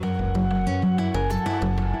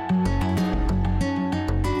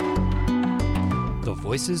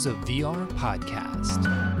Voices of VR podcast.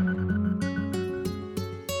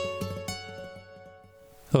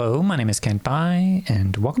 Hello, my name is Kent Bai,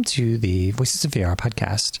 and welcome to the Voices of VR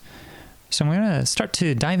podcast. So I'm going to start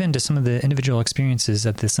to dive into some of the individual experiences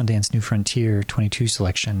at the Sundance New Frontier 22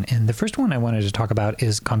 selection. And the first one I wanted to talk about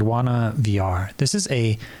is Gondwana VR. This is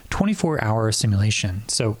a 24-hour simulation.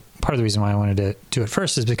 So part of the reason why I wanted to do it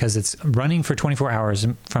first is because it's running for 24 hours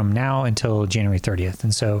from now until January 30th.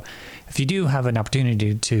 And so if you do have an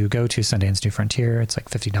opportunity to go to Sundance New Frontier, it's like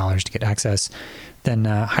 $50 to get access, then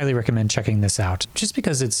highly recommend checking this out, just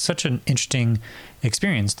because it's such an interesting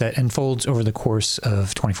experience that unfolds over the course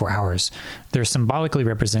of 24 hours. They're symbolically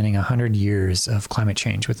representing 100 years of climate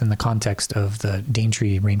change within the context of the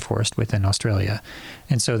Daintree rainforest within Australia.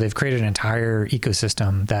 And so they've created an entire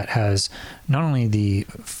ecosystem that has not only the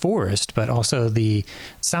forest, but also the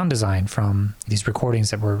sound design from these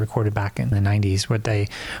recordings that were recorded back in the 90s, where they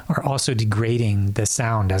are also degrading the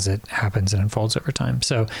sound as it happens and unfolds over time.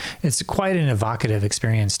 So it's quite an evocative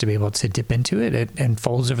experience to be able to dip into it. It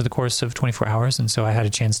unfolds over the course of 24 hours. And so I had a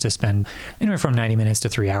chance to spend anywhere from 90 minutes to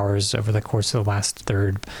 3 hours over the course of the last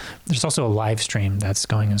third. There's also a live stream that's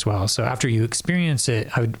going as well. So after you experience it,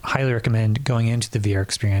 I would highly recommend going into the VR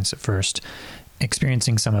experience at first,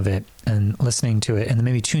 experiencing some of it and listening to it, and then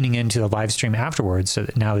maybe tuning into the live stream afterwards, so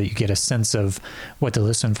that now that you get a sense of what to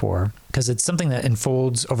listen for, because it's something that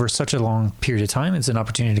unfolds over such a long period of time. It's an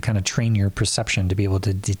opportunity to kind of train your perception to be able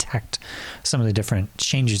to detect some of the different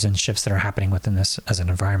changes and shifts that are happening within this as an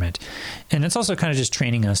environment. And it's also kind of just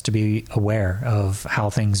training us to be aware of how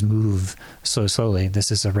things move so slowly.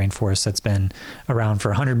 This is a rainforest that's been around for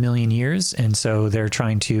 100 million years. And so they're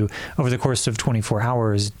trying to, over the course of 24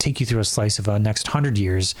 hours, take you through a slice of a next 100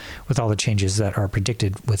 years with all the changes that are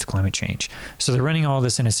predicted with climate change. So they're running all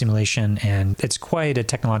this in a simulation, and it's quite a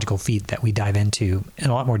technological feat that we dive into in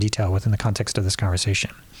a lot more detail within the context of this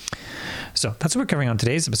conversation. So that's what we're covering on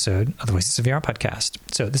today's episode of the Voices of VR podcast.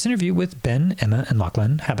 So this interview with Ben, Emma, and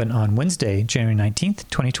Lachlan happened on Wednesday, January 19th,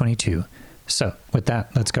 2022. So with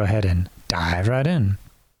that, let's go ahead and dive right in.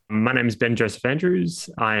 My name is Ben Joseph Andrews.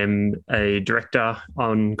 I am a director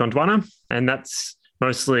on Gondwana, and that's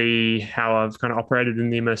mostly how I've kind of operated in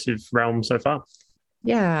the immersive realm so far.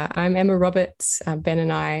 Yeah, I'm Emma Roberts. Ben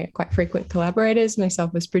and I are quite frequent collaborators,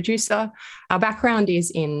 myself as producer. Our background is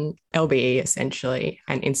in LBE, essentially,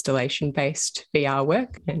 and installation-based VR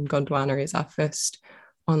work, and Gondwana is our first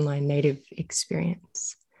online native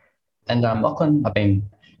experience. And Lachlan, I've been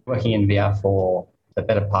working in VR for the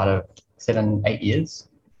better part of 7-8 years.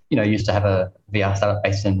 Used to have a VR startup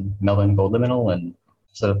based in Melbourne called Liminal, and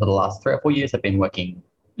sort of for the last 3 or 4 years, I've been working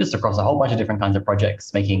just across a whole bunch of different kinds of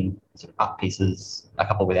projects, making sort of art pieces, a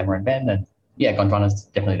couple with Emma and Ben. And yeah, Gondwana is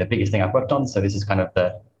definitely the biggest thing I've worked on. So this is kind of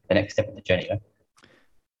the next step of the journey.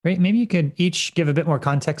 Great. Maybe you could each give a bit more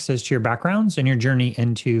context as to your backgrounds and your journey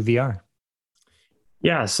into VR.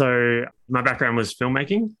 Yeah, so my background was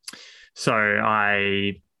filmmaking. So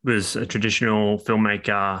I was a traditional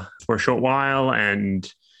filmmaker for a short while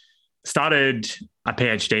and started a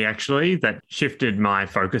PhD actually that shifted my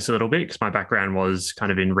focus a little bit, because my background was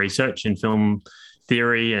kind of in research in film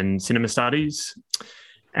theory and cinema studies.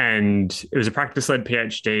 And it was a practice-led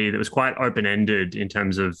PhD that was quite open-ended in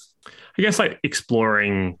terms of, I guess, like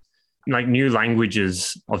exploring like new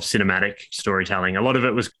languages of cinematic storytelling. A lot of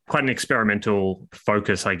it was quite an experimental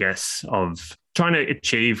focus, I guess, of trying to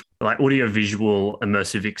achieve like audiovisual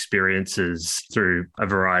immersive experiences through a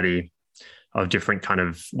variety of different kind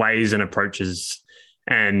of ways and approaches.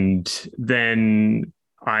 And then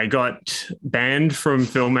I got banned from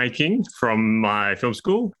filmmaking from my film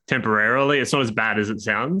school temporarily. It's not as bad as it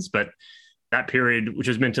sounds, but that period, which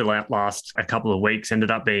was meant to last a couple of weeks,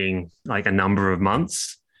 ended up being like a number of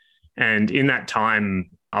months. And in that time,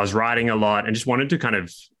 I was writing a lot and just wanted to kind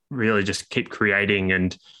of really just keep creating.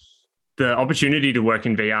 And the opportunity to work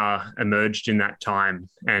in VR emerged in that time.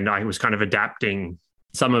 And I was kind of adapting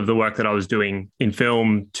some of the work that I was doing in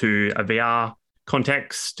film to a VR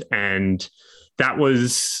context. And that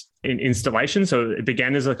was in installation. So it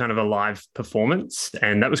began as a kind of a live performance.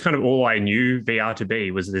 And that was kind of all I knew VR to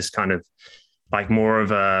be, was this kind of like more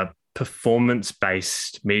of a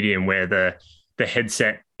performance-based medium where the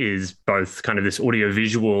headset is both kind of this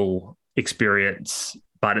audiovisual experience,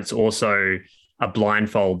 but it's also a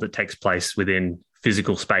blindfold that takes place within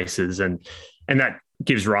physical spaces. And that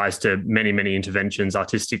gives rise to many, many interventions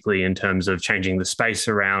artistically in terms of changing the space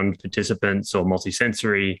around participants or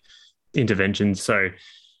multisensory interventions. So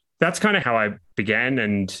that's kind of how I began.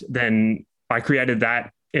 And then I created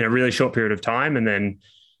that in a really short period of time. And then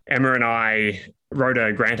Emma and I wrote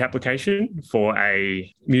a grant application for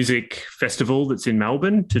a music festival that's in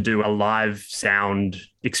Melbourne to do a live sound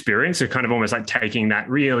experience. So kind of almost like taking that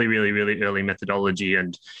really, really, really early methodology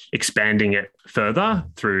and expanding it further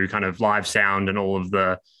through kind of live sound and all of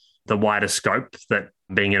the wider scope that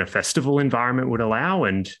being in a festival environment would allow.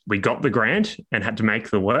 And we got the grant and had to make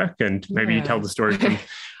the work. And maybe you tell the story from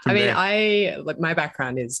I mean, there. my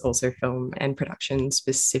background is also film and production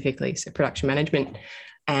specifically, so production management.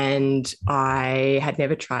 And I had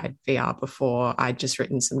never tried VR before. I'd just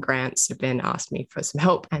written some grants. So Ben asked me for some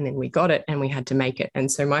help and then we got it and we had to make it. And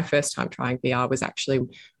so my first time trying VR was actually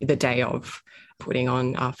the day of putting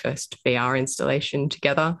on our first VR installation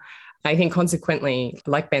together. I think consequently,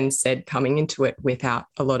 like Ben said, coming into it without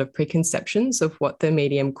a lot of preconceptions of what the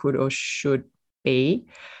medium could or should be,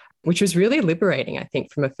 which was really liberating, I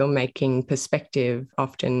think, from a filmmaking perspective.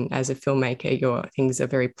 Often as a filmmaker, your things are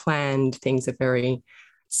very planned, things are very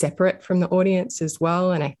separate from the audience as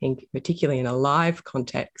well. And I think particularly in a live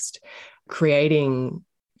context, creating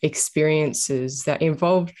experiences that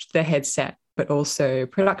involved the headset, but also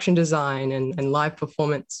production design and live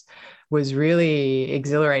performance was really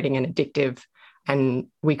exhilarating and addictive. And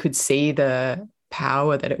we could see the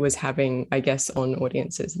power that it was having, I guess, on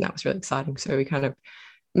audiences. And that was really exciting. So we kind of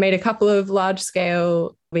made a couple of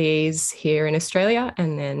large-scale VEs here in Australia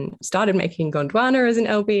and then started making Gondwana as an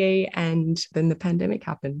LBE, and then the pandemic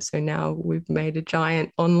happened. So now we've made a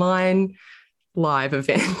giant online live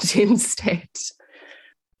event instead.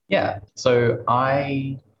 Yeah. So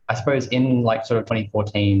I suppose in like sort of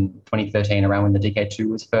 2014, 2013, around when the DK2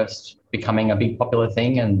 was first becoming a big popular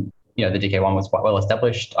thing and, you know, the DK1 was quite well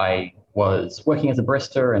established, I was working as a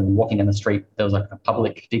barista and walking down the street. There was like a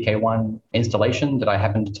public DK1 installation that I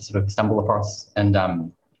happened to sort of stumble across. And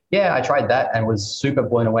I tried that and was super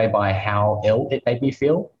blown away by how ill it made me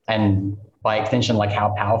feel. And by extension, like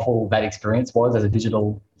how powerful that experience was as a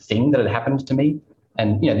digital thing that had happened to me.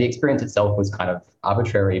 And, you know, the experience itself was kind of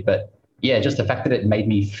arbitrary, but yeah, just the fact that it made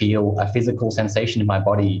me feel a physical sensation in my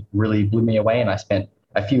body really blew me away. And I spent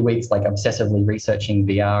a few weeks like obsessively researching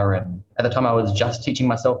VR. And at the time I was just teaching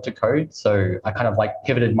myself to code. So I kind of like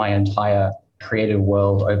pivoted my entire creative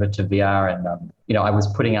world over to VR. And, I was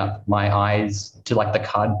putting up my eyes to like the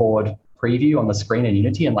cardboard preview on the screen in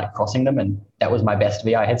Unity and like crossing them. And that was my best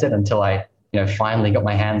VR headset until I, finally got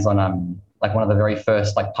my hands on like one of the very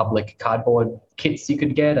first like public cardboard kits you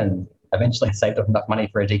could get. And eventually I saved up enough money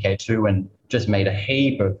for a DK2 and just made a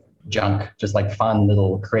heap of junk, just like fun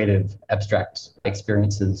little creative abstract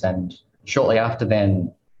experiences. And shortly after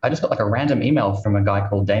then, I just got like a random email from a guy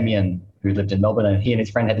called Damien who lived in Melbourne, and he and his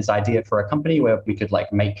friend had this idea for a company where we could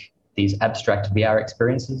like make these abstract VR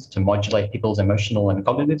experiences to modulate people's emotional and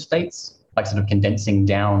cognitive states, like sort of condensing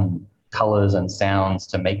down colors and sounds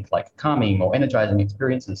to make like calming or energizing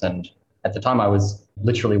experiences. And at the time I was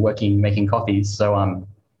literally making coffees. So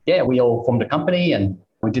we all formed a company and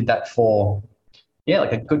we did that for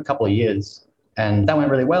like a good couple of years. And that went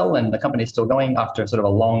really well. And the company is still going after sort of a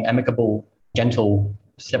long, amicable, gentle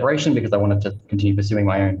separation because I wanted to continue pursuing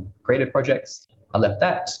my own creative projects. I left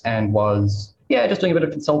that and was, just doing a bit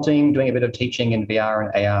of consulting, doing a bit of teaching in VR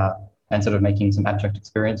and AR and sort of making some abstract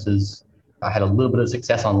experiences. I had a little bit of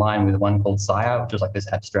success online with one called Sire, which was like this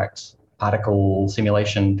abstract particle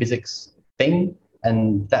simulation physics thing.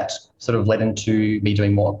 And that sort of led into me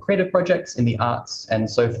doing more creative projects in the arts. And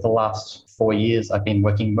so for the last 4 years, I've been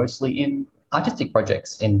working mostly in artistic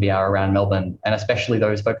projects in VR around Melbourne, and especially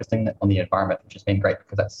those focusing on the environment, which has been great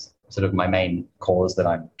because that's sort of my main cause that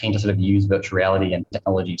I'm keen to sort of use virtual reality and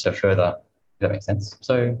technology to further, if that makes sense.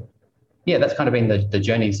 So that's kind of been the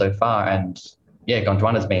journey so far. And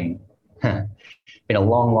Gondwana's been a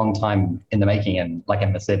long, long time in the making. And like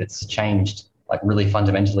Emma said, it's changed like really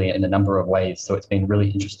fundamentally in a number of ways. So it's been really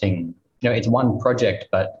interesting. It's one project,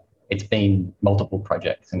 but it's been multiple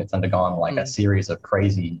projects and it's undergone like a series of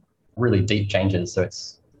crazy, really deep changes. So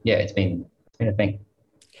it's been a thing.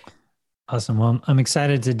 Awesome. Well, I'm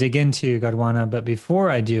excited to dig into Gondwana, but before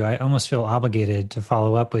I do, I almost feel obligated to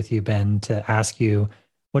follow up with you, Ben, to ask you,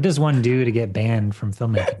 what does one do to get banned from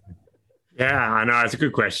filmmaking? Yeah, I know. It's a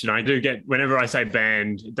good question. I do get, whenever I say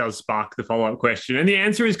banned, it does spark the follow-up question. And the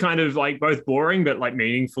answer is kind of like both boring, but like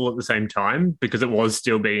meaningful at the same time, because it was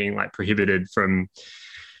still being like prohibited from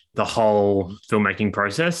the whole filmmaking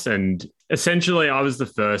process. And essentially I was the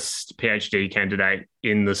first PhD candidate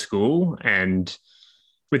in the school, and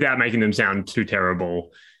without making them sound too terrible,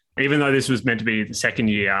 even though this was meant to be the second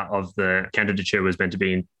year of the candidature was meant to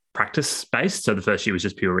be in practice-based, so the first year was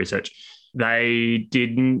just pure research, they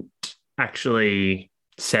didn't actually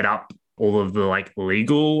set up all of the like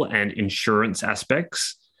legal and insurance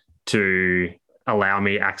aspects to allow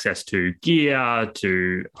me access to gear,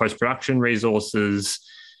 to post-production resources.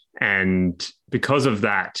 And because of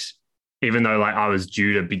that, even though like I was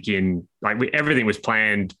due to begin, like everything was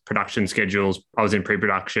planned, production schedules, I was in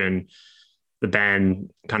pre-production, the ban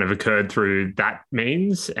kind of occurred through that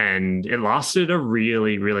means, and it lasted a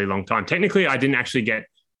really, really long time. Technically, I didn't actually get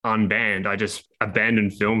unbanned. I just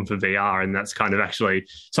abandoned film for VR, and that's kind of actually,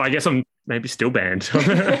 so I guess I'm maybe still banned.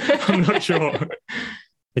 I'm not sure.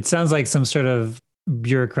 It sounds like some sort of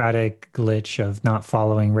bureaucratic glitch of not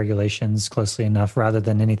following regulations closely enough rather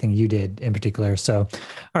than anything you did in particular. So,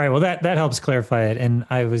 all right, well, that helps clarify it. And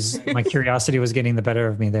my curiosity was getting the better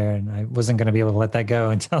of me there, and I wasn't going to be able to let that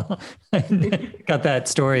go until I got that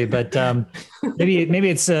story. But maybe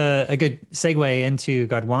it's a good segue into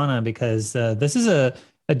Gondwana, because this is a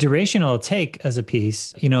durational take as a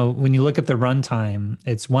piece. You know, when you look at the runtime,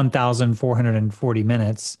 it's 1,440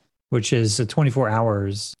 minutes, which is 24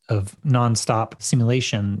 hours of nonstop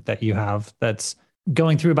simulation that you have that's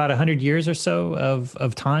going through about 100 years or so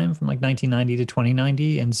of time from like 1990 to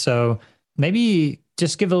 2090. And so maybe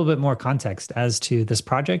just give a little bit more context as to this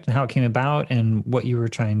project and how it came about and what you were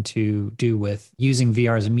trying to do with using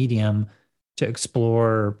VR as a medium to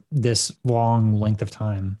explore this long length of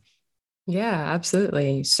time. Yeah,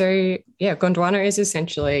 absolutely. So yeah, Gondwana is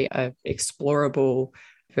essentially an explorable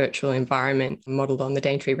virtual environment modeled on the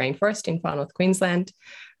Daintree rainforest in far north Queensland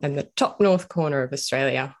and the top north corner of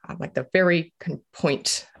Australia, like the very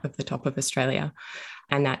point of the top of Australia.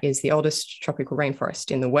 And that is the oldest tropical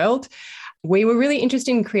rainforest in the world. We were really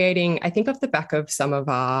interested in creating, I think off the back of some of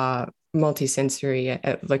our multisensory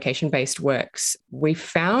location-based works, we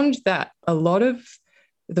found that a lot of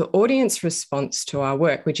the audience response to our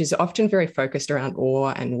work, which is often very focused around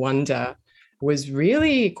awe and wonder, was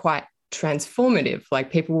really quite transformative.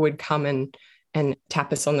 Like people would come and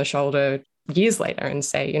tap us on the shoulder years later and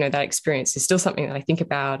say, you know, that experience is still something that I think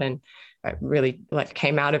about, and I really like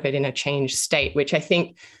came out of it in a changed state, which I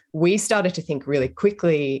think we started to think really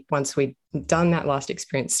quickly once we'd done that last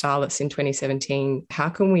experience, Starless, in 2017. How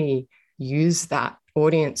can we use that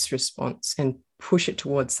audience response and push it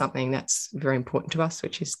towards something that's very important to us,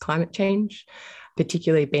 which is climate change,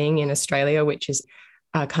 particularly being in Australia, which is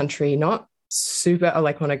a country not super,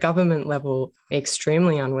 like on a government level,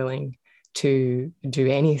 extremely unwilling to do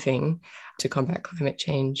anything to combat climate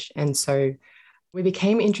change. And so we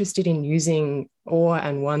became interested in using awe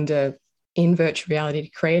and wonder in virtual reality to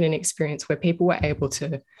create an experience where people were able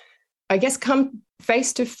to, I guess, come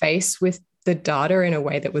face to face with the data in a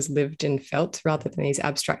way that was lived and felt, rather than these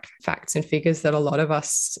abstract facts and figures that a lot of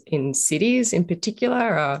us in cities in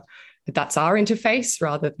particular that's our interface,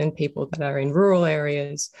 rather than people that are in rural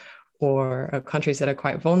areas or countries that are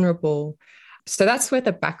quite vulnerable. So that's where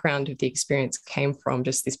the background of the experience came from,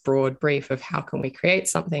 just this broad brief of how can we create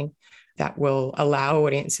something that will allow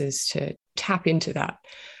audiences to tap into that.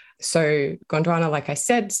 So Gondwana, like I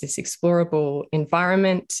said, is this explorable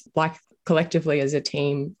environment. Like collectively as a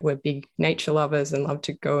team, we're big nature lovers and love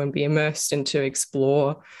to go and be immersed and to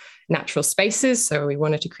explore natural spaces. So we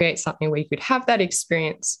wanted to create something where you could have that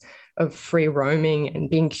experience of free roaming and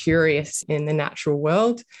being curious in the natural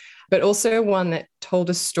world, but also one that told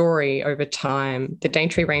a story over time. The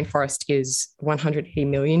Daintree rainforest is 180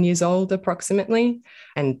 million years old approximately.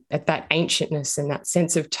 And at that ancientness and that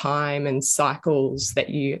sense of time and cycles that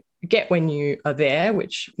you get when you are there,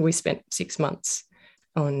 which we spent 6 months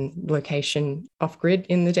on location off-grid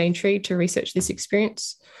in the Daintree to research this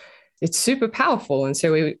experience. It's super powerful. And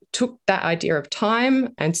so we took that idea of time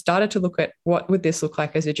and started to look at what would this look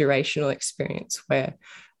like as a durational experience, where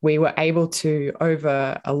we were able to,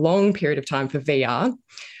 over a long period of time for VR,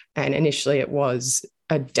 and initially it was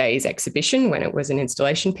a day's exhibition when it was an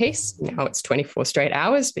installation piece. Now it's 24 straight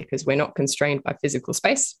hours because we're not constrained by physical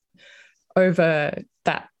space. Over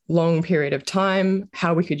that long period of time,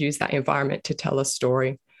 how we could use that environment to tell a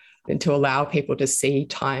story and to allow people to see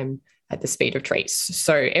time at the speed of trees.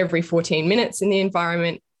 So every 14 minutes in the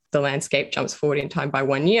environment, the landscape jumps forward in time by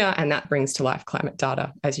 1 year, and that brings to life climate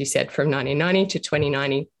data, as you said, from 1990 to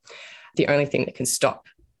 2090. The only thing that can stop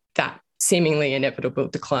that seemingly inevitable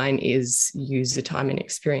decline is user time and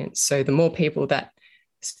experience. So the more people that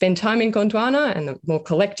spend time in Gondwana and the more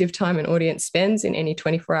collective time an audience spends in any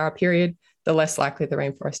 24-hour period, the less likely the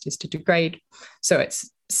rainforest is to degrade. So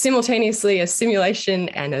it's simultaneously a simulation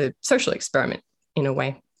and a social experiment in a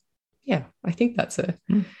way. Yeah, I think that's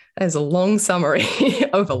a long summary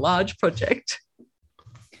of a large project.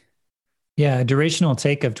 Yeah, a durational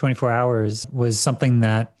take of 24 hours was something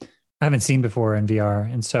that I haven't seen before in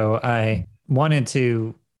VR. And so I wanted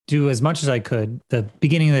to do as much as I could. The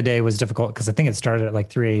beginning of the day was difficult because I think it started at like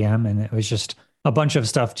 3 a.m. and it was just a bunch of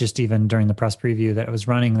stuff just even during the press preview that was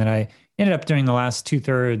running that I ended up during the last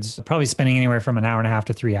 2/3, probably spending anywhere from an hour and a half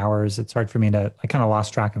to 3 hours. It's hard for me I kind of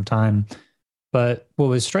lost track of time. But what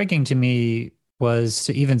was striking to me was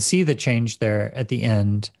to even see the change there at the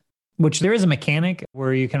end, which there is a mechanic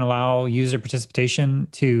where you can allow user participation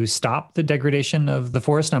to stop the degradation of the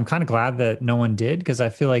forest. And I'm kind of glad that no one did, because I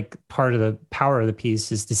feel like part of the power of the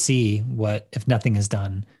piece is to see what, if nothing is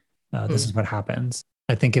done, this is what happens.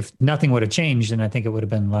 I think if nothing would have changed, then I think it would have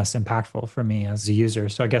been less impactful for me as a user.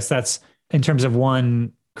 So I guess that's, in terms of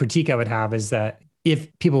one critique I would have, is that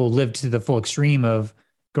if people lived to the full extreme of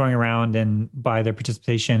going around and by their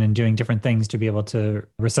participation and doing different things to be able to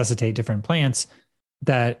resuscitate different plants,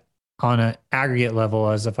 that on an aggregate level,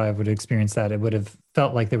 as if I would experience that, it would have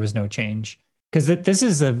felt like there was no change. Because this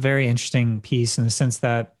is a very interesting piece in the sense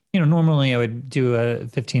that, normally I would do a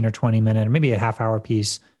 15 or 20 minute, or maybe a half-hour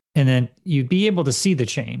piece, and then you'd be able to see the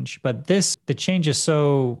change. But the change is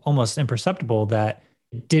so almost imperceptible that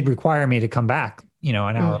it did require me to come back, an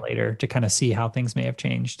hour later to kind of see how things may have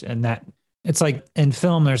changed. And that it's like in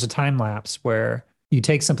film, there's a time lapse where you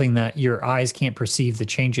take something that your eyes can't perceive the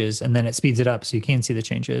changes, and then it speeds it up so you can see the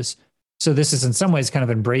changes. So this is in some ways kind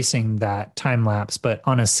of embracing that time lapse, but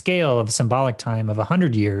on a scale of symbolic time of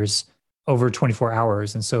 100 years over 24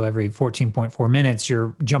 hours. And so every 14.4 minutes,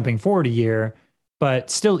 you're jumping forward a year.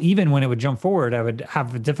 But still, even when it would jump forward, I would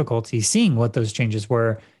have a difficulty seeing what those changes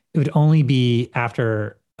were. It would only be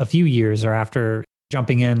after a few years or after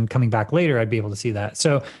jumping in, coming back later, I'd be able to see that.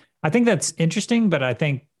 So I think that's interesting, but I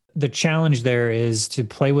think the challenge there is to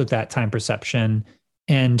play with that time perception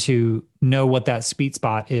and to know what that sweet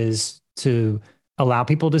spot is, to allow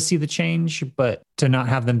people to see the change, but to not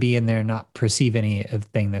have them be in there and not perceive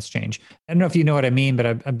anything that's changed. I don't know if you know what I mean, but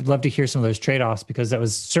I'd love to hear some of those trade-offs, because that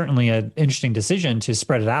was certainly an interesting decision to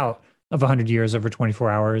spread it out of 100 years over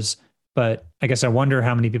 24 hours. But I guess I wonder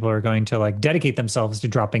how many people are going to dedicate themselves to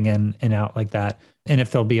dropping in and out like that, and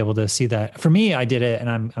if they'll be able to see that. For me, I did it,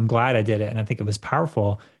 and I'm glad I did it, and I think it was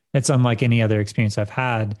powerful. It's unlike any other experience I've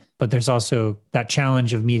had, but there's also that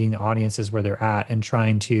challenge of meeting the audiences where they're at and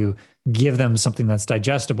trying to give them something that's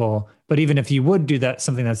digestible. But even if you would do that,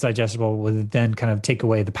 something that's digestible would then kind of take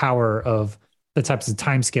away the power of the types of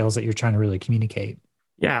timescales that you're trying to really communicate.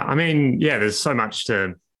 Yeah, I mean, there's so much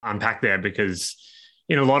to unpack there, because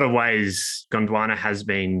in a lot of ways, Gondwana has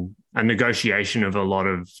been a negotiation of a lot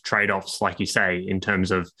of trade-offs, like you say, in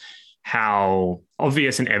terms of how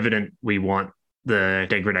obvious and evident we want the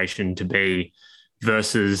degradation to be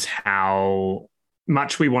versus how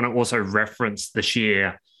much we want to also reference the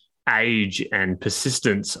sheer age and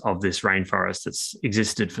persistence of this rainforest that's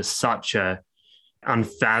existed for such a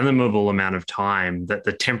unfathomable amount of time, that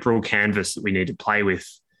the temporal canvas that we need to play with,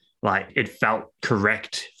 it felt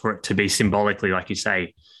correct for it to be symbolically, like you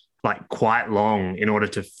say, quite long, in order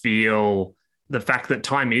to feel the fact that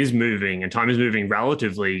time is moving, and time is moving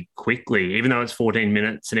relatively quickly, even though it's 14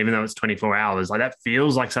 minutes and even though it's 24 hours. That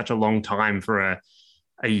feels like such a long time for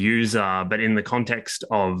a user. But in the context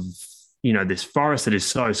of, this forest that is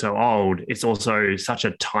so, so old, it's also such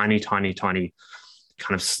a tiny, tiny, tiny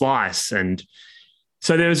kind of slice. And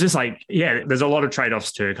so there was just there's a lot of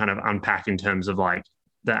trade-offs to kind of unpack in terms of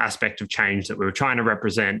the aspect of change that we were trying to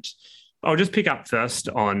represent. I'll just pick up first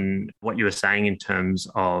on what you were saying in terms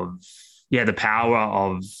of, the power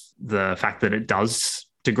of the fact that it does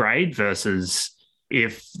degrade versus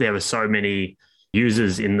if there were so many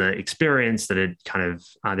users in the experience that it kind of,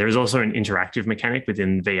 there is also an interactive mechanic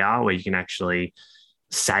within VR where you can actually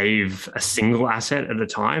save a single asset at a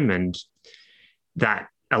time. And that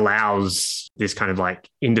allows this kind of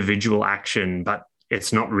individual action, but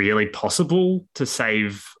it's not really possible to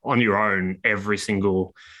save on your own every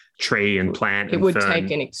single tree and plant. It would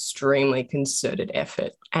take an extremely concerted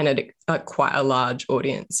effort and quite a large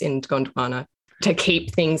audience in Gondwana to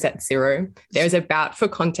keep things at zero. For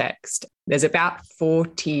context, there's about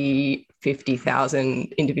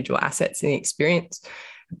 50,000 individual assets in the experience.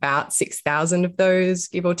 About 6,000 of those,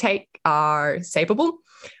 give or take, are savable.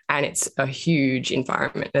 And it's a huge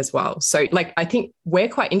environment as well. So I think we're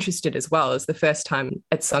quite interested as well, as the first time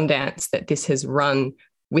at Sundance that this has run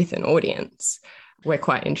with an audience. We're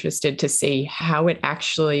quite interested to see how it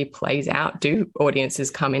actually plays out. Do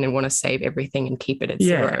audiences come in and want to save everything and keep it at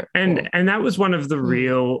zero? And that was one of the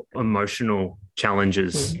real emotional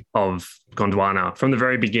challenges of Gondwana from the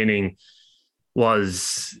very beginning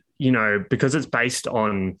was, because it's based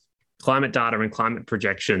on climate data and climate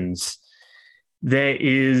projections, there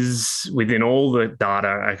is within all the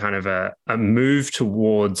data a kind of a move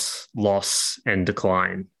towards loss and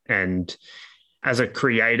decline. And as a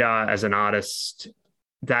creator, as an artist,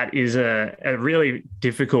 that is a really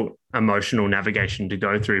difficult emotional navigation to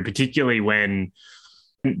go through, particularly when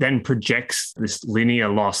it then projects this linear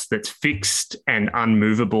loss that's fixed and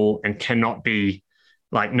unmovable and cannot be,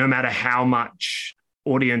 like, no matter how much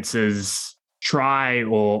audiences try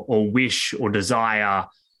or wish or desire,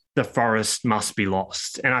 the forest must be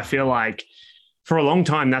lost. And I feel like for a long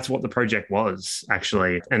time, that's what the project was,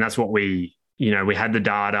 actually. And that's what we had the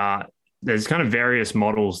data. There's kind of various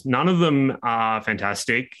models. None of them are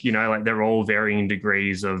fantastic. Like, they're all varying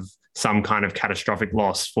degrees of some kind of catastrophic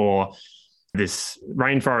loss for this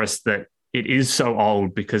rainforest that it is so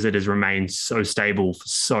old because it has remained so stable for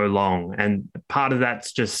so long. And part of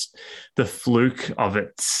that's just the fluke of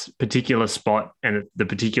its particular spot and the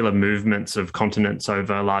particular movements of continents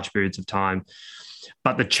over large periods of time.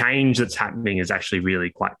 But the change that's happening is actually really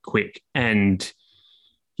quite quick. And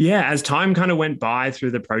yeah, as time kind of went by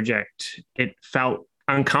through the project, it felt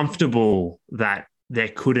uncomfortable that there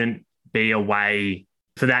couldn't be a way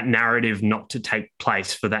for that narrative not to take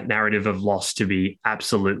place, for that narrative of loss to be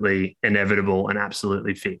absolutely inevitable and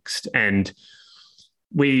absolutely fixed. And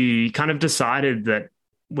we kind of decided that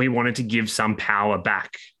we wanted to give some power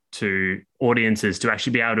back to audiences to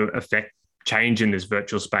actually be able to affect change in this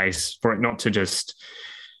virtual space, for it not to just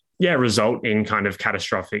result in kind of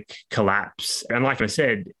catastrophic collapse. And like I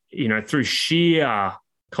said, through sheer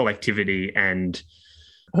collectivity and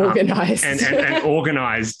organized and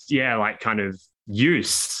organized, like kind of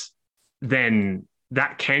use, then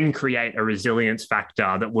that can create a resilience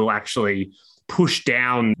factor that will actually push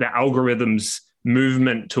down the algorithm's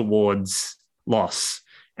movement towards loss.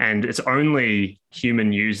 And it's only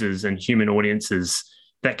human users and human audiences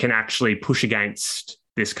that can actually push against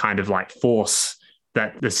this kind of like force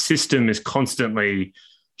that the system is constantly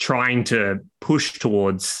trying to push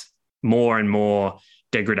towards more and more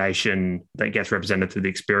degradation that gets represented through the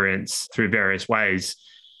experience through various ways.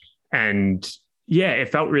 And yeah, it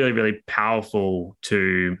felt really, really powerful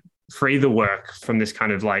to free the work from this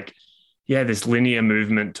kind of like, this linear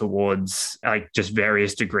movement towards like just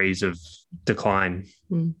various degrees of decline.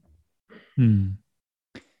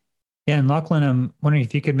 Yeah, and Lachlan, I'm wondering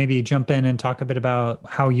if you could maybe jump in and talk a bit about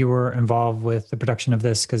how you were involved with the production of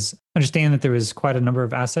this, because I understand that there was quite a number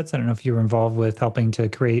of assets. I don't know if you were involved with helping to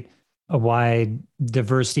create a wide,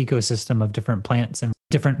 diverse ecosystem of different plants and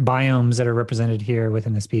different biomes that are represented here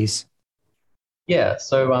within this piece. Yeah,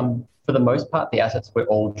 so for the most part, the assets were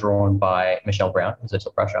all drawn by Michelle Brown, who's a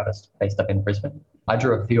tiltbrush artist based up in Brisbane. I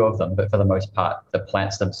drew a few of them, but for the most part, the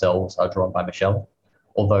plants themselves are drawn by Michelle,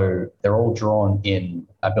 although they're all drawn in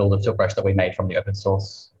a build of tiltbrush that we made from the open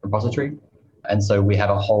source repository. And so we have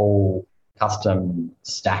a whole custom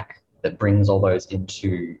stack that brings all those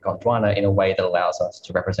into Gondwana in a way that allows us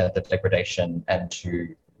to represent the degradation and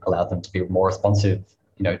to allow them to be more responsive,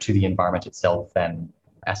 to the environment itself than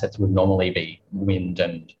assets would normally be, wind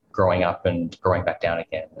and growing up and growing back down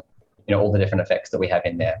again, all the different effects that we have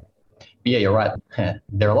in there. But yeah, you're right.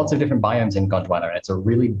 There are lots of different biomes in Gondwana, and it's a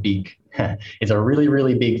really big,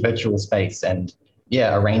 really big virtual space. And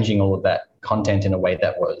yeah, arranging all of that content in a way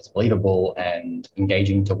that was believable and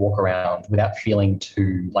engaging to walk around without feeling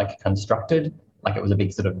too like constructed, like it was a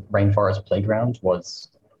big sort of rainforest playground, was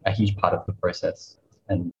a huge part of the process.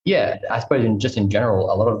 And yeah, I suppose in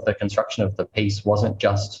general, a lot of the construction of the piece wasn't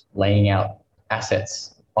just laying out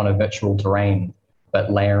assets on a virtual terrain,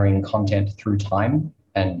 but layering content through time.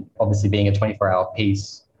 And obviously being a 24-hour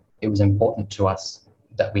piece, it was important to us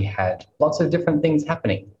that we had lots of different things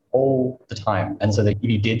happening all the time. And so that if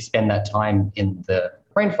you did spend that time in the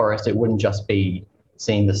rainforest, it wouldn't just be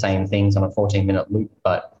seeing the same things on a 14-minute loop,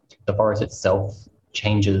 but the forest itself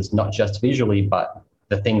changes not just visually, but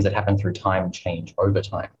the things that happen through time change over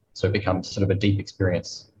time. So it becomes sort of a deep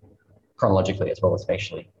experience chronologically as well as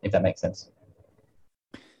spatially, if that makes sense.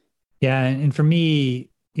 Yeah, and for me,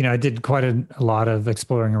 I did quite a lot of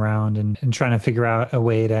exploring around and trying to figure out a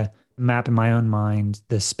way to map in my own mind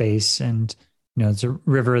this space. And, it's a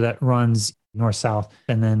river that runs north-south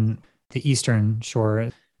and then the eastern shore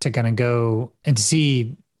to kind of go and to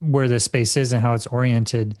see where this space is and how it's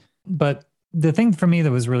oriented. But the thing for me that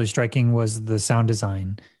was really striking was the sound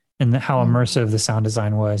design and how immersive the sound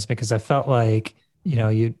design was, because I felt like,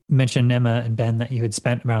 you mentioned, Emma and Ben, that you had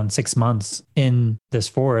spent around 6 months in this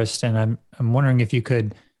forest. And I'm wondering if you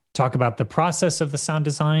could talk about the process of the sound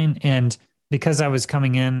design. And because I was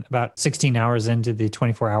coming in about 16 hours into the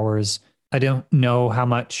 24 hours, I don't know how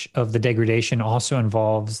much of the degradation also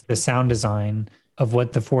involves the sound design of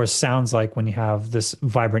what the forest sounds like when you have this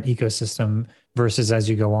vibrant ecosystem versus as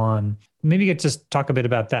you go on. Maybe you could just talk a bit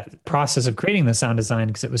about that process of creating the sound design,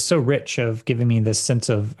 because it was so rich of giving me this sense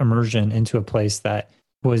of immersion into a place that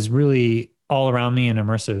was really all around me and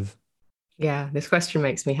immersive. Yeah, this question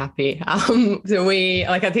makes me happy. So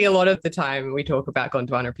I think a lot of the time we talk about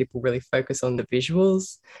Gondwana, people really focus on the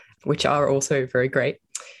visuals, which are also very great.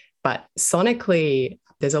 But sonically,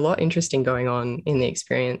 there's a lot interesting going on in the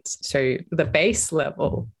experience. So the base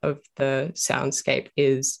level of the soundscape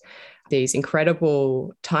is these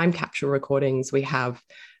incredible time capsule recordings we have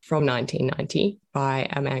from 1990 by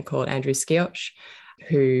a man called Andrew Skioch,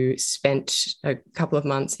 who spent a couple of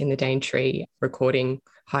months in the Daintree recording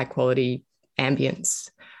high quality ambience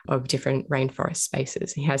of different rainforest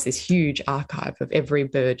spaces. He has this huge archive of every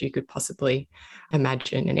bird you could possibly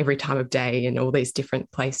imagine and every time of day in all these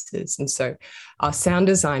different places. And so our sound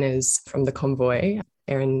designers from the convoy,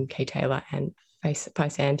 Erin K. Taylor and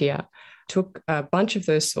Paisandia, took a bunch of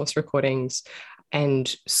those source recordings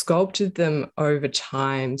and sculpted them over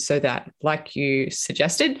time so that, like you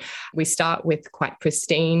suggested, we start with quite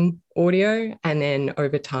pristine audio, and then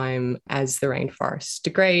over time, as the rainforest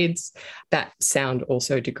degrades, that sound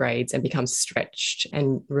also degrades and becomes stretched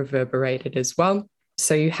and reverberated as well.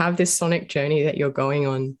 So you have this sonic journey that you're going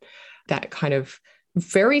on that kind of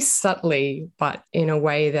very subtly, but in a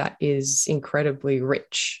way that is incredibly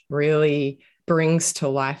rich, really brings to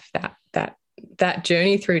life that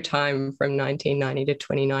journey through time from 1990 to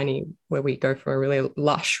 2090, where we go from a really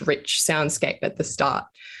lush, rich soundscape at the start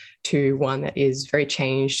to one that is very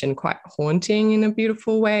changed and quite haunting in a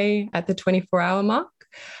beautiful way at the 24-hour mark.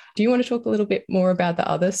 Do you want to talk a little bit more about the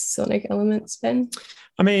other sonic elements, Ben?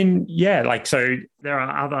 I mean, yeah, so there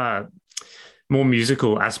are other more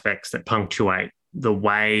musical aspects that punctuate the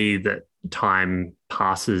way that time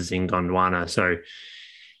passes in Gondwana. So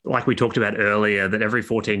like we talked about earlier, that every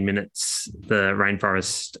 14 minutes, the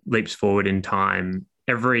rainforest leaps forward in time.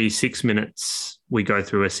 Every 6 minutes, we go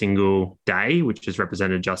through a single day, which is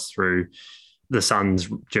represented just through the sun's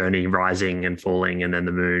journey rising and falling, and then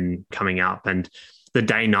the moon coming up. And the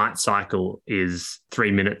day-night cycle is 3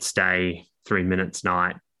 minutes day, 3 minutes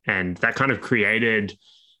night. And that kind of created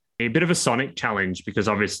a bit of a sonic challenge, because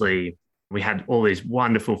obviously we had all these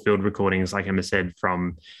wonderful field recordings, like Emma said,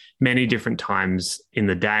 from many different times in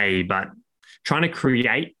the day, but trying to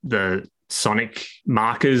create the sonic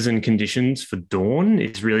markers and conditions for dawn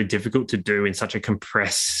is really difficult to do in such a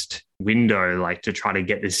compressed window, like to try to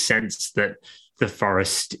get this sense that the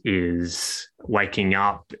forest is waking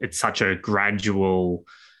up. It's such a gradual,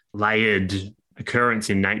 layered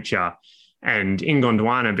occurrence in nature. And in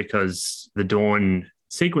Gondwana, because the dawn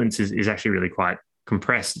sequence is actually really quite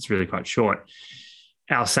compressed, it's really quite short,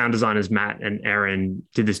 our sound designers, Matt and Erin,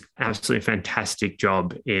 did this absolutely fantastic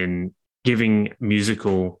job in giving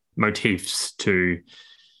musical motifs to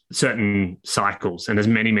certain cycles. And there's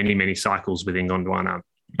many, many, many cycles within Gondwana.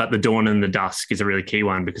 But the dawn and the dusk is a really key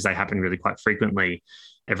one, because they happen really quite frequently.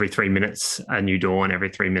 Every 3 minutes, a new dawn, every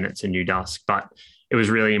 3 minutes, a new dusk. But it was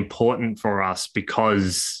really important for us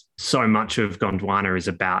because so much of Gondwana is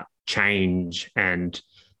about change, and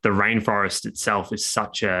the rainforest itself is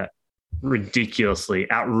such a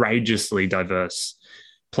ridiculously, outrageously diverse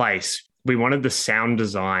place. We wanted the sound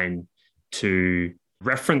design to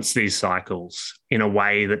reference these cycles in a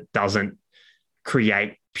way that doesn't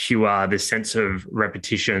create this sense of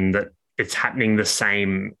repetition, that it's happening the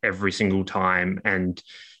same every single time, and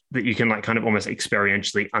that you can kind of almost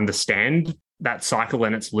experientially understand that cycle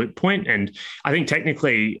and its loop point. And I think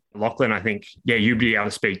technically, Lachlan, you'd be able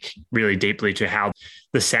to speak really deeply to how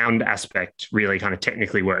the sound aspect really kind of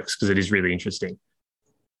technically works, because it is really interesting.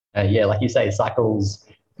 Like you say, cycles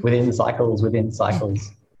within cycles within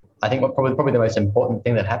cycles. I think what probably the most important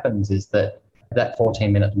thing that happens is that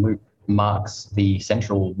 14-minute loop marks the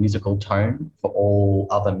central musical tone for all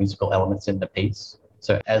other musical elements in the piece.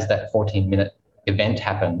 So as that 14-minute event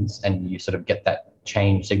happens and you sort of get that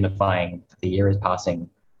change signifying the year is passing,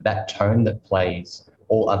 that tone that plays,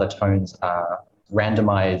 all other tones are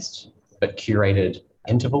randomized but curated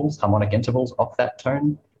intervals, harmonic intervals of that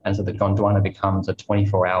tone. And so the Gondwana becomes a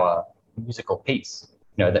 24-hour musical piece,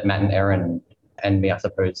 that Matt and Erin and me, I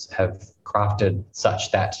suppose, have crafted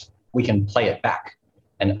such that we can play it back.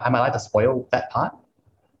 And am I allowed to spoil that part?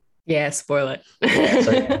 Yeah, spoil it.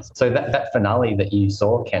 So that finale that you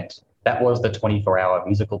saw, Kent, that was the 24-hour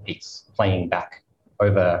musical piece playing back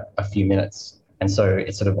over a few minutes. And so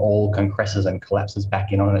it sort of all compresses and collapses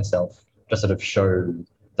back in on itself to sort of show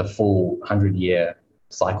the full 100-year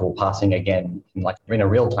cycle passing again in a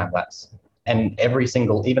real time lapse. And every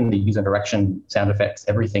single, even the user interaction sound effects,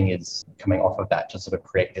 everything is coming off of that to sort of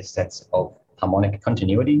create this sense of harmonic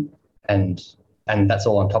continuity. And that's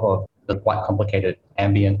all on top of the quite complicated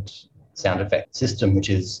ambient sound effect system, which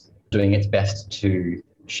is doing its best to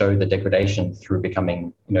show the degradation through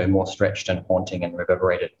becoming, more stretched and haunting and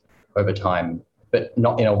reverberated over time. but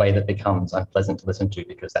not in a way that becomes unpleasant to listen to,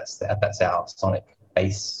 because that's our sonic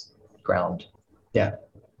base ground. Yeah.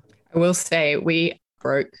 I will say we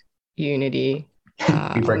broke Unity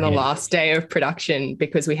on the last day of production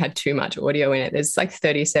because we had too much audio in it. There's like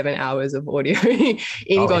 37 hours of audio in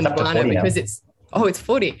Gondwana because it's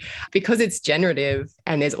 40 because it's generative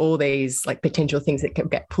and there's all these like potential things that can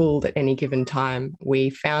get pulled at any given time. We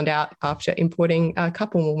found out after importing a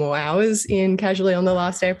couple more hours in casually on the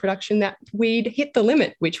last day of production that we'd hit the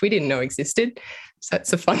limit, which we didn't know existed. So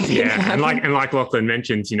it's a fun thing. Yeah, and like Lachlan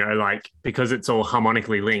mentions, like because it's all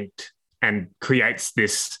harmonically linked and creates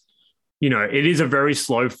this, it is a very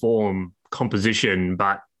slow form composition,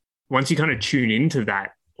 but once you kind of tune into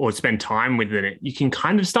that or spend time within it, you can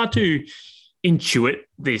kind of start to intuit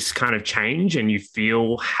this kind of change and you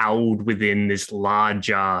feel held within this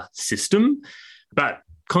larger system. But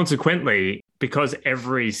consequently, because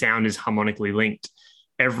every sound is harmonically linked,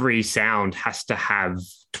 every sound has to have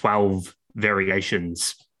 12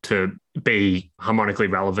 variations to be harmonically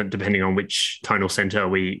relevant depending on which tonal center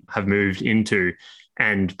we have moved into.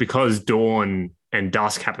 And because dawn and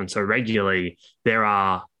dusk happen so regularly, there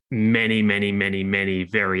are many, many, many, many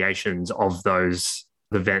variations of those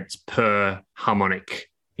events per harmonic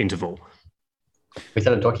interval. We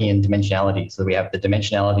started talking in dimensionality. So we have the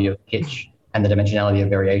dimensionality of pitch and the dimensionality of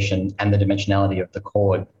variation and the dimensionality of the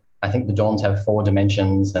chord. I think the dawns have 4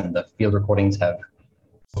 dimensions and the field recordings have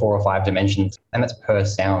 4 or 5 dimensions, and that's per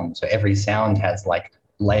sound. So every sound has like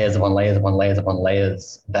layers upon layers upon layers upon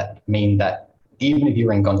layers that mean that even if you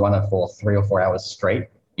were in Gondwana for 3 or 4 hours straight,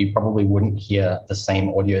 you probably wouldn't hear the same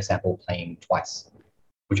audio sample playing twice,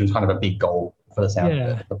 which was kind of a big goal for the sound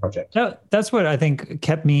of the project. That's what I think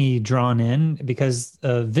kept me drawn in, because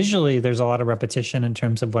visually there's a lot of repetition in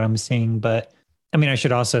terms of what I'm seeing. But I mean, I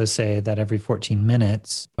should also say that every 14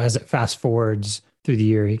 minutes, as it fast forwards through the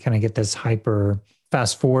year, you kind of get this hyper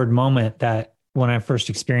fast forward moment that when I first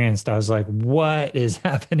experienced, I was like, what is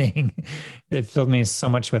happening? It filled me so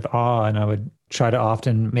much with awe. And I would try to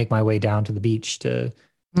often make my way down to the beach to,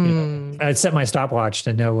 I'd set my stopwatch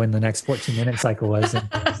to know when the next 14-minute cycle was and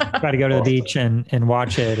try to go to the beach and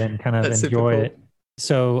watch it and kind of enjoy it.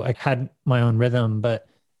 So I had my own rhythm,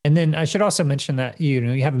 and then I should also mention that, you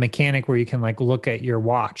have a mechanic where you can like look at your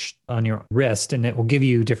watch on your wrist and it will give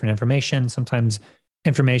you different information. Sometimes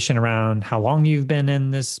information around how long you've been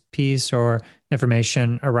in this piece or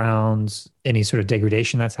information around any sort of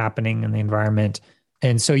degradation that's happening in the environment.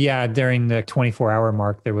 And so, during the 24-hour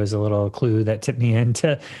mark, there was a little clue that tipped me in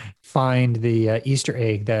to find the Easter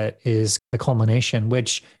egg that is the culmination,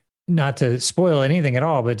 which, not to spoil anything at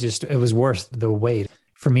all, but just it was worth the wait.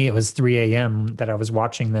 For me, it was 3 a.m. that I was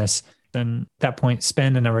watching this. And at that point,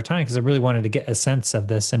 spend a number of time because I really wanted to get a sense of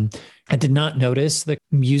this. And I did not notice the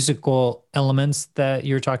musical elements that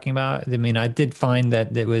you're talking about. I mean, I did find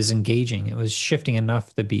that it was engaging. It was shifting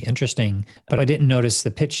enough to be interesting, but I didn't notice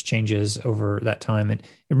the pitch changes over that time. And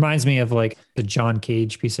it reminds me of like the John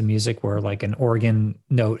Cage piece of music where like an organ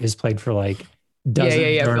note is played for like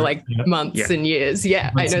dozens for like months and years.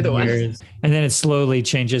 Yeah, I know the one. And then it slowly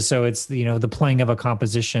changes. So it's, the playing of a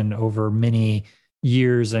composition over many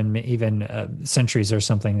years and even centuries or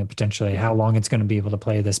something, that potentially how long it's going to be able to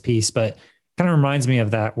play this piece. But kind of reminds me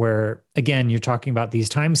of that, where again, you're talking about these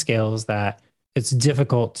time scales that it's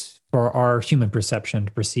difficult for our human perception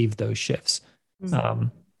to perceive those shifts.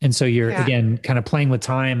 And so you're again kind of playing with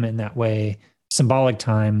time in that way, symbolic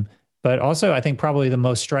time. But also I think probably the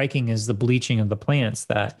most striking is the bleaching of the plants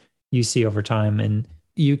that you see over time. And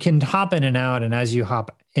you can hop in and out. And as you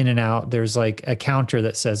hop in and out, there's like a counter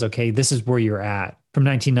that says, okay, this is where you're at from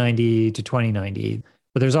 1990 to 2090.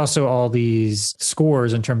 But there's also all these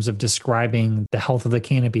scores in terms of describing the health of the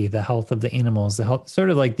canopy, the health of the animals, the health, sort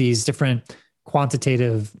of like these different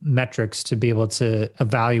quantitative metrics to be able to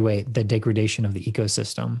evaluate the degradation of the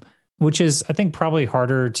ecosystem, which is, I think, probably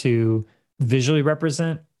harder to visually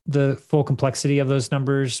represent the full complexity of those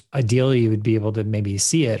numbers. Ideally, you would be able to maybe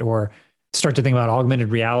see it or start to think about augmented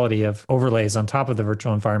reality of overlays on top of the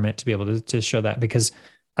virtual environment to be able to show that, because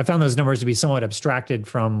I found those numbers to be somewhat abstracted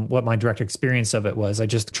from what my direct experience of it was. I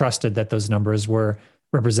just trusted that those numbers were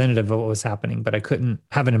representative of what was happening, but I couldn't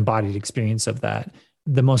have an embodied experience of that.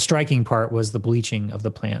 The most striking part was the bleaching of the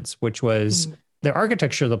plants, which was the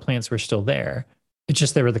architecture of the plants were still there. It's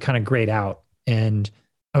just they were the kind of grayed out. And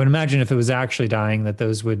I would imagine if it was actually dying, that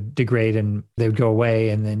those would degrade and they would go away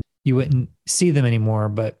and then you wouldn't see them anymore.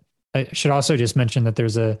 But I should also just mention that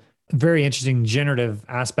there's a very interesting generative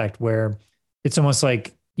aspect where it's almost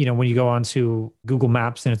like, when you go onto Google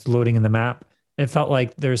Maps and it's loading in the map, it felt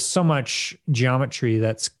like there's so much geometry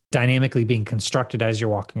that's dynamically being constructed as you're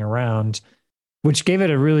walking around, which gave it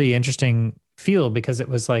a really interesting field because it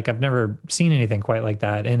was like, I've never seen anything quite like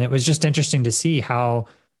that. And it was just interesting to see how,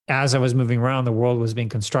 as I was moving around, the world was being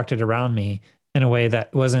constructed around me in a way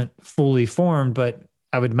that wasn't fully formed, but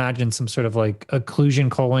I would imagine some sort of like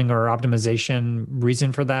occlusion culling or optimization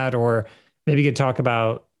reason for that. Or maybe you could talk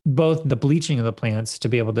about both the bleaching of the plants to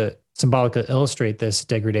be able to symbolically illustrate this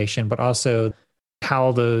degradation, but also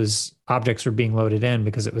how those objects were being loaded in,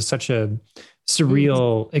 because it was such a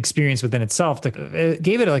surreal experience within itself. It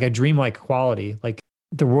gave it like a dreamlike quality. Like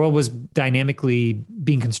the world was dynamically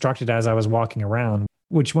being constructed as I was walking around,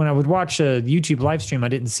 which when I would watch a YouTube live stream, I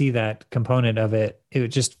didn't see that component of it. It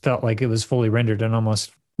just felt like it was fully rendered and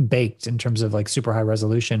almost baked in terms of like super high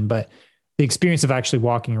resolution. But the experience of actually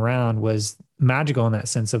walking around was magical in that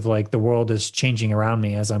sense of like the world is changing around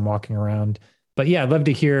me as I'm walking around. But yeah, I'd love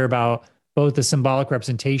to hear about both the symbolic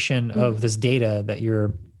representation of this data that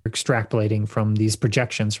you're extrapolating from these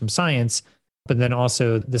projections from science, but then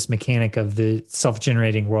also this mechanic of the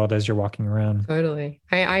self-generating world as you're walking around. Totally.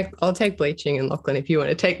 I'll take bleaching, and Lachlan, if you want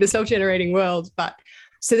to take the self-generating world. But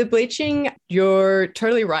so the bleaching, you're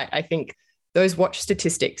totally right. I think those watch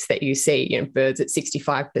statistics that you see, birds at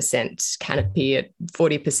 65%, canopy at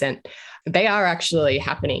 40%, they are actually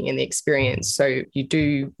happening in the experience. So you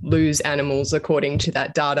do lose animals according to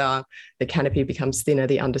that data. The canopy becomes thinner,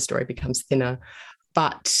 the understory becomes thinner.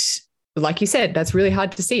 But like you said, that's really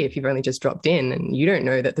hard to see if you've only just dropped in and you don't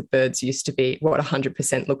know that the birds used to be what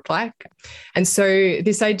 100% looked like. And so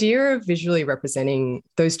this idea of visually representing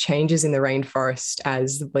those changes in the rainforest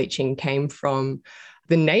as the bleaching came from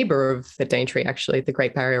the neighbor of the Daintree, actually, the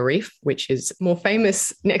Great Barrier Reef, which is more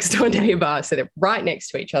famous next door neighbor. So they're right next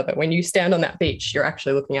to each other. When you stand on that beach, you're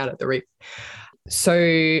actually looking out at the reef.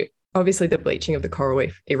 So obviously the bleaching of the coral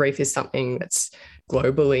reef is something that's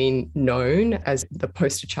globally known as the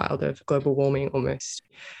poster child of global warming almost.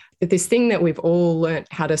 This thing that we've all learned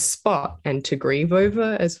how to spot and to grieve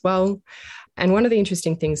over as well. And one of the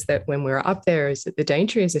interesting things that when we're up there is that the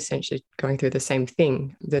Daintree is essentially going through the same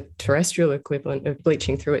thing. The terrestrial equivalent of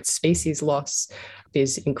bleaching through its species loss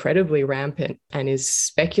is incredibly rampant and is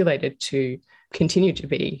speculated to continue to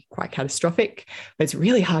be quite catastrophic. But it's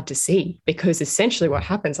really hard to see because essentially what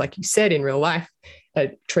happens, like you said, in real life,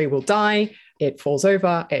 a tree will die, it falls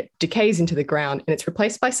over, it decays into the ground, and it's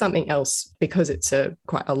replaced by something else because it's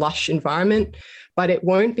quite a lush environment. But it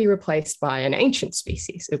won't be replaced by an ancient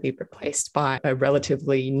species. It'll be replaced by a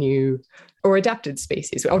relatively new or adapted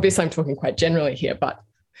species. Obviously, I'm talking quite generally here, but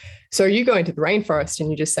so you go into the rainforest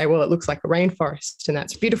and you just say, well, it looks like a rainforest and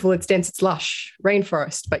that's beautiful, it's dense, it's lush,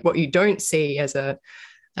 rainforest. But what you don't see as a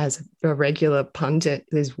regular pundit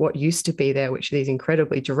is what used to be there, which are these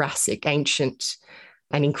incredibly Jurassic, ancient,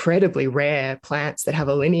 and incredibly rare plants that have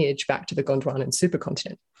a lineage back to the Gondwanan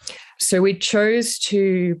supercontinent. So we chose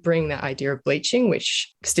to bring that idea of bleaching,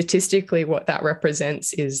 which statistically what that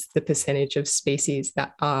represents is the percentage of species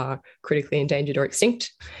that are critically endangered or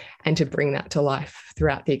extinct, and to bring that to life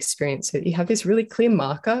throughout the experience. So you have this really clear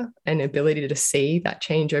marker and ability to see that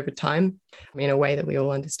change over time in a way that we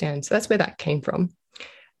all understand. So that's where that came from.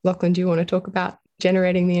 Lachlan, do you want to talk about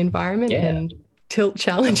generating the environment and tilt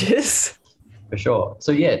challenges? For sure.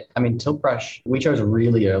 So Tiltbrush, we chose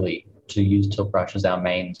really early to use Tiltbrush as our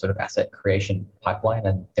main sort of asset creation pipeline.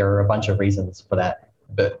 And there are a bunch of reasons for that.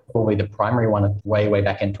 But probably the primary one way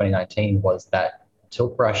back in 2019 was that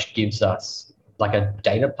Tiltbrush gives us like a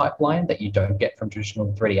data pipeline that you don't get from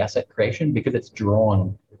traditional 3D asset creation because it's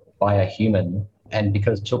drawn by a human. And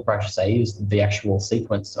because Tiltbrush saves the actual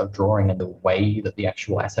sequence of drawing and the way that the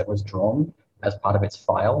actual asset was drawn as part of its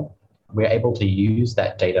file, we're able to use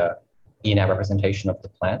that data in our representation of the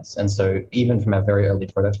plants. And so even from our very early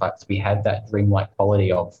prototypes, we had that dreamlike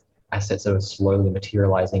quality of assets that were slowly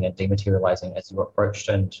materializing and dematerializing as you approached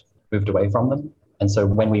and moved away from them. And so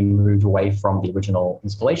when we moved away from the original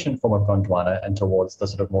installation form of Gondwana and towards the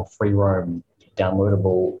sort of more free roam,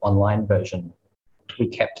 downloadable online version, we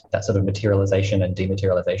kept that sort of materialization and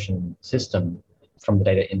dematerialization system from the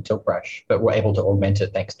data in Tiltbrush, but we're able to augment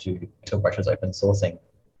it thanks to Tiltbrush's open sourcing.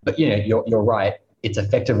 But you're right. It's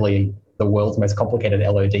effectively the world's most complicated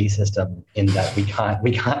LOD system in that we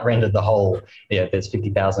can't render the whole, there's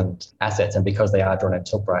 50,000 assets, and because they are drawn in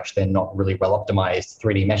Tiltbrush, they're not really well optimized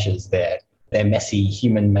 3D meshes. They're messy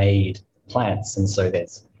human-made plants. And so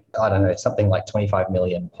there's, something like 25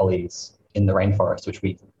 million polys in the rainforest, which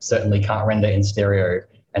we certainly can't render in stereo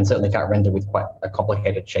and certainly can't render with quite a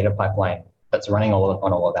complicated shader pipeline that's running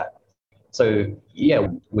on all of that. So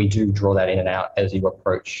we do draw that in and out as you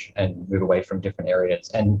approach and move away from different areas.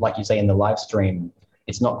 And like you say in the live stream,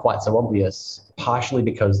 it's not quite so obvious, partially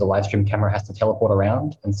because the live stream camera has to teleport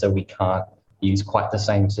around. And so we can't use quite the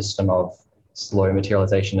same system of slow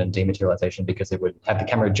materialization and dematerialization because it would have the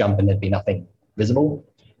camera jump and there'd be nothing visible.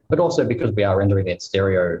 But also because we are rendering it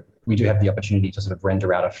stereo, we do have the opportunity to sort of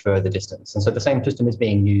render out a further distance. And so the same system is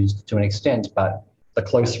being used to an extent, but the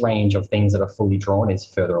close range of things that are fully drawn is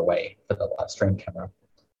further away for the live stream camera.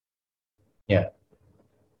 Yeah.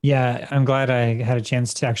 Yeah, I'm glad I had a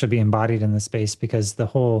chance to actually be embodied in the space because the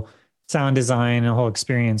whole sound design and the whole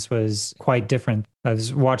experience was quite different. I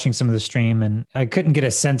was watching some of the stream and I couldn't get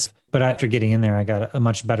a sense, but after getting in there, I got a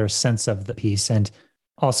much better sense of the piece and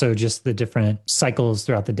also just the different cycles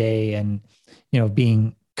throughout the day and,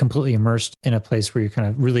 being completely immersed in a place where you're kind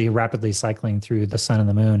of really rapidly cycling through the sun and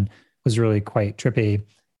the moon was really quite trippy.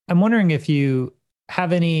 I'm wondering if you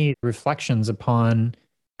have any reflections upon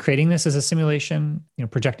creating this as a simulation,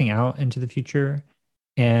 projecting out into the future,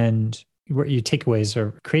 and what your takeaways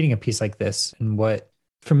are creating a piece like this. And what,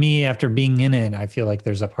 for me, after being in it, I feel like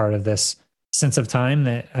there's a part of this sense of time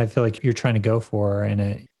that I feel like you're trying to go for in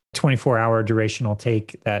a 24-hour durational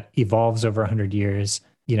take that evolves over 100 years.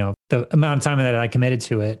 The amount of time that I committed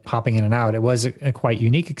to it, popping in and out, it was a quite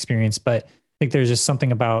unique experience, but I think there's just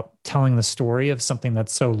something about telling the story of something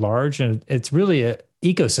that's so large, and it's really an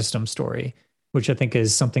ecosystem story, which I think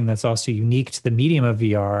is something that's also unique to the medium of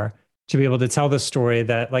VR, to be able to tell the story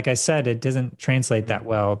that, like I said, it doesn't translate that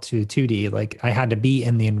well to 2D. Like I had to be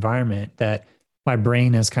in the environment that my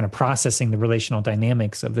brain is kind of processing the relational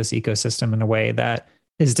dynamics of this ecosystem in a way that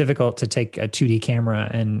is difficult to take a 2D camera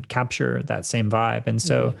and capture that same vibe. And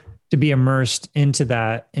so to be immersed into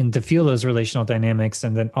that and to feel those relational dynamics,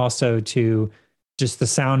 and then also to just the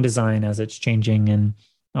sound design as it's changing and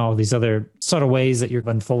all these other subtle ways that you're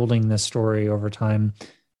unfolding this story over time.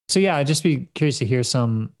 So yeah, I'd just be curious to hear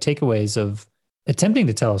some takeaways of attempting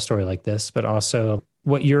to tell a story like this, but also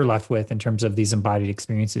what you're left with in terms of these embodied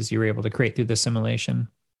experiences you were able to create through the simulation.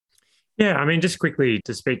 Yeah, I mean, just quickly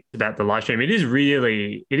to speak about the live stream, it is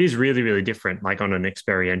really, really different, like on an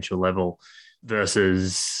experiential level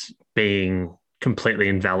versus being completely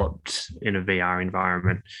enveloped in a VR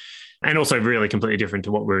environment. And also really completely different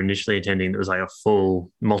to what we were initially attending. That was like a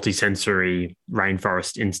full multi-sensory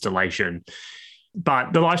rainforest installation.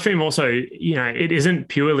 But the live stream also, it isn't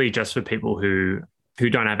purely just for people who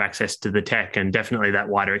don't have access to the tech. And definitely that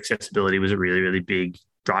wider accessibility was a really, really big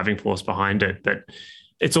driving force behind it. But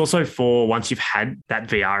it's also for once you've had that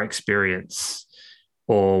VR experience,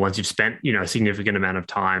 or once you've spent, a significant amount of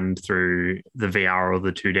time through the VR or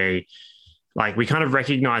the 2D, like we kind of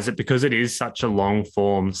recognize it because it is such a long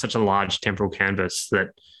form, such a large temporal canvas, that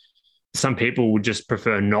some people would just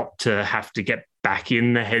prefer not to have to get back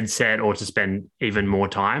in the headset or to spend even more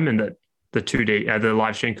time, and that the 2D, the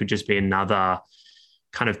live stream could just be another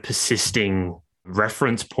kind of persisting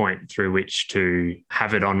reference point through which to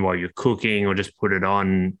have it on while you're cooking or just put it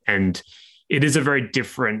on. And it is a very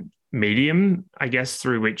different medium, I guess,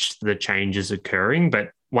 through which the change is occurring. But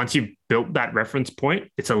once you've built that reference point,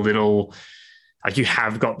 it's a little like you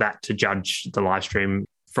have got that to judge the live stream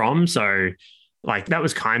from. So like that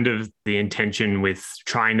was kind of the intention with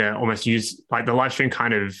trying to almost use like the live stream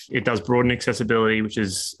it does broaden accessibility, which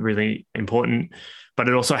is really important, but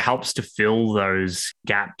it also helps to fill those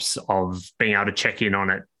gaps of being able to check in on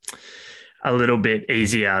it a little bit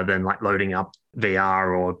easier than like loading up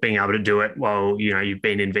VR or being able to do it while, you've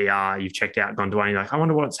been in VR, you've checked out, gone to one, you're like, I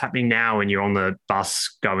wonder what's happening now. And you're on the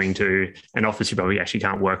bus going to an office you probably actually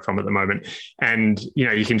can't work from at the moment. And,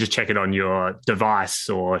 you can just check it on your device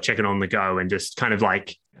or check it on the go and just kind of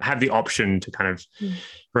like have the option to kind of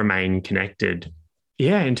remain connected.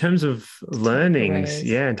 Yeah, in terms of learnings,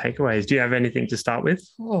 and takeaways, do you have anything to start with?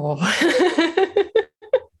 Oh,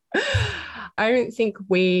 I don't think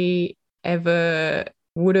we ever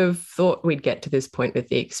would have thought we'd get to this point with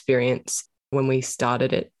the experience when we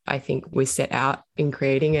started it. I think we set out in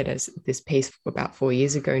creating it as this piece about 4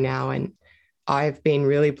 years ago now, and I've been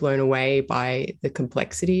really blown away by the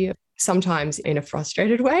complexity, sometimes in a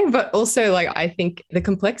frustrated way, but also like I think the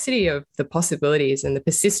complexity of the possibilities and the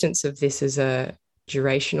persistence of this as a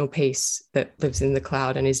durational piece that lives in the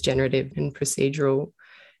cloud and is generative and procedural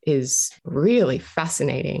is really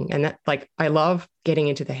fascinating. And that, like, I love getting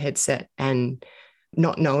into the headset and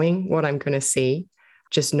not knowing what I'm going to see,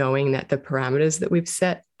 just knowing that the parameters that we've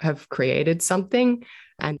set have created something.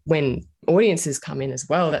 And when audiences come in as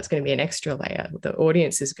well, that's going to be an extra layer. The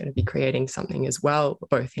audience is going to be creating something as well,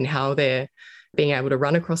 both in how they're being able to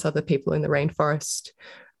run across other people in the rainforest,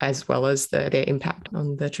 as well as their impact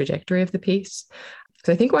on the trajectory of the piece.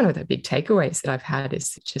 So I think one of the big takeaways that I've had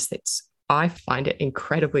is just that I find it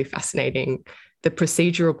incredibly fascinating, the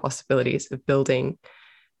procedural possibilities of building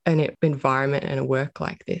an environment and a work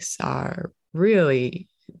like this are really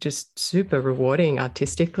just super rewarding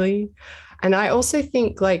artistically. And I also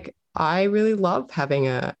think like I really love having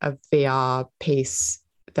a VR piece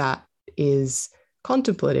that is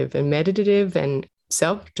contemplative and meditative and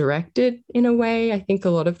self-directed in a way. I think a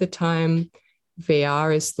lot of the time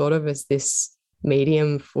VR is thought of as this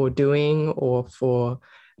medium for doing or for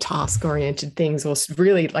task-oriented things or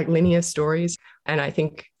really like linear stories. And I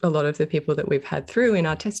think a lot of the people that we've had through in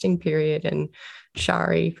our testing period and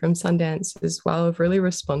Shari from Sundance as well have really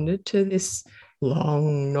responded to this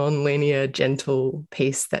long, non-linear, gentle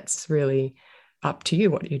piece that's really up to you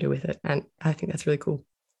what you do with it. And I think that's really cool.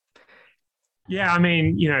 Yeah, I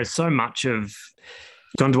mean, you know, so much of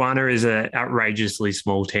Gondwana is an outrageously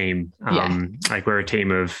small team. Like we're a team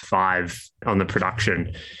of 5 on the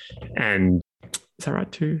production. And is that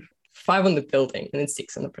right too? 5 on the building and then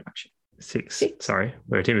 6 on the production. 6. Sorry.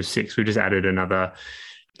 We're a team of 6. We just added another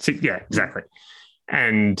 6. Yeah, exactly.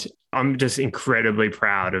 And I'm just incredibly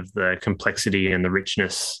proud of the complexity and the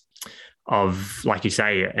richness of, like you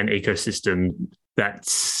say, an ecosystem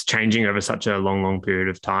that's changing over such a long, long period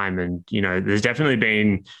of time. And, you know, there's definitely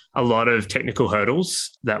been a lot of technical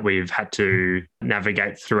hurdles that we've had to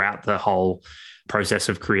navigate throughout the whole process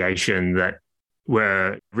of creation that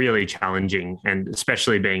were really challenging. And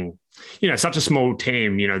especially being, you know, such a small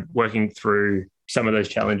team, you know, working through some of those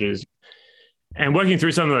challenges. And working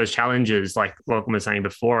through some of those challenges, like Lachlan was saying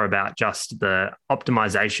before about just the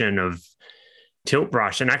optimization of Tilt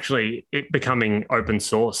Brush and actually it becoming open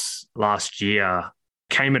source last year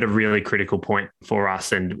came at a really critical point for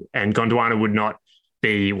us. And Gondwana would not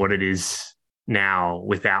be what it is now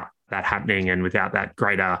without that happening and without that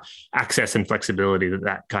greater access and flexibility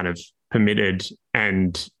that kind of permitted.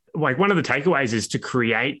 And like one of the takeaways is to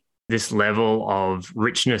create this level of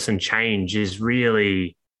richness and change is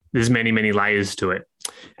really, there's many, many layers to it.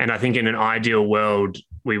 And I think in an ideal world,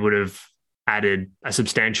 we would have added a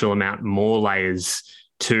substantial amount more layers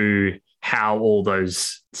to how all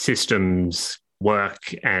those systems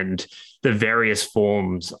work and the various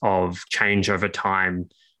forms of change over time,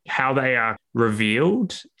 how they are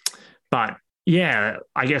revealed. But yeah,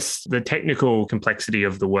 I guess the technical complexity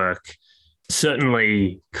of the work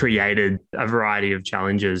certainly created a variety of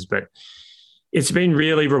challenges, but it's been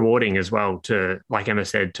really rewarding as well to, like Emma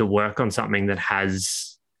said, to work on something that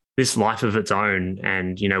has this life of its own.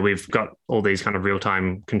 And, you know, we've got all these kind of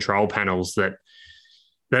real-time control panels that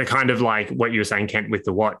are kind of like what you were saying, Kent, with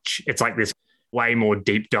the watch. It's like this way more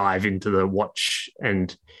deep dive into the watch.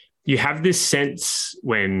 And you have this sense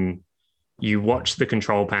when you watch the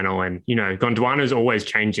control panel and, you know, Gondwana is always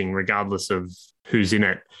changing regardless of who's in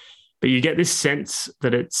it. But you get this sense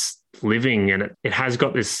that it's living and it has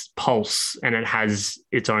got this pulse and it has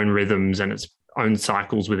its own rhythms and its own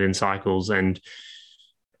cycles within cycles. And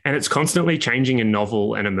it's constantly changing in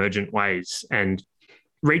novel and emergent ways. And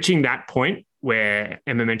reaching that point where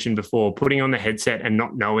Emma mentioned before, putting on the headset and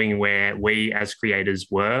not knowing where we as creators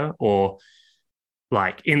were, or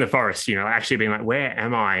like in the forest, you know, actually being like, where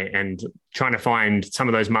am I? And trying to find some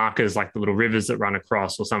of those markers, like the little rivers that run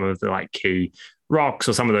across, or some of the like key rocks,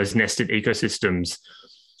 or some of those nested ecosystems.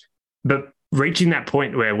 But reaching that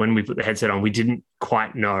point where when we put the headset on, we didn't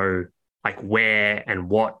quite know like where and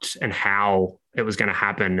what and how it was going to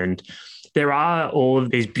happen. And there are all of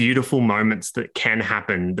these beautiful moments that can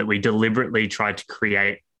happen that we deliberately tried to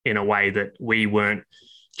create in a way that we weren't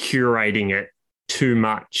curating it too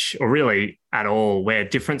much or really at all, where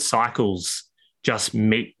different cycles just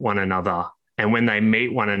meet one another. And when they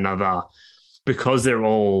meet one another, because they're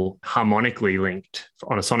all harmonically linked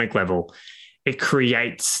on a sonic level, it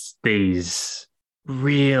creates these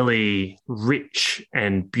really rich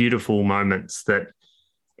and beautiful moments that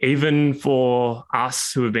even for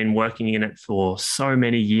us who have been working in it for so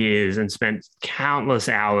many years and spent countless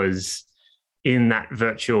hours in that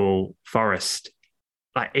virtual forest,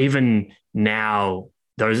 like even now,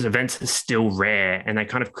 those events are still rare and they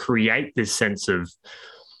kind of create this sense of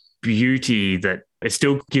beauty that it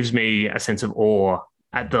still gives me a sense of awe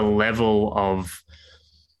at the level of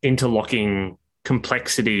interlocking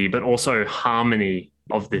complexity, but also harmony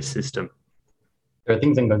of this system. There are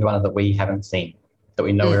things in Gondwana that we haven't seen, that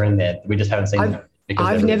we know are in there. We just haven't seen them.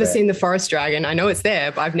 I've never seen the forest dragon. I know it's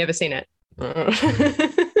there, but I've never seen it.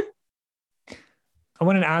 I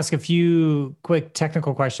wanted to ask a few quick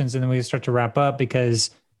technical questions and then we start to wrap up, because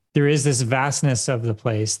there is this vastness of the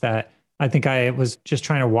place that I think I was just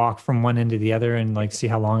trying to walk from one end to the other and like see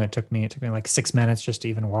how long it took me. It took me like 6 minutes just to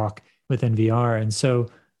even walk within VR. And so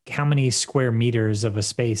how many square meters of a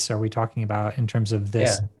space are we talking about in terms of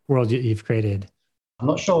this world you've created? I'm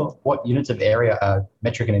not sure what units of area are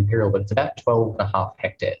metric and imperial, but it's about 12.5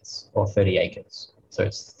 hectares or 30 acres. So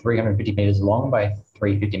it's 350 meters long by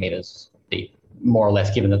 350 meters deep, more or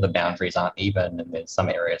less, given that the boundaries aren't even and there's some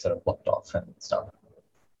areas that are blocked off and stuff.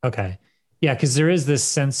 Okay. Yeah, because there is this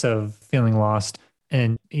sense of feeling lost.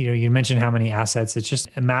 And you mentioned how many assets. It's just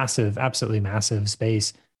a massive, absolutely massive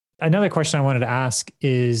space. Another question I wanted to ask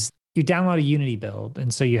is you download a Unity build,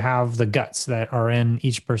 and so you have the guts that are in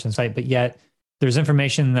each person's site, but yet there's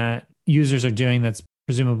information that users are doing that's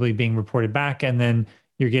presumably being reported back. And then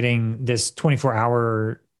you're getting this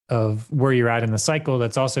 24-hour of where you're at in the cycle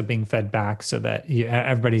that's also being fed back so that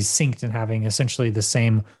everybody's synced and having essentially the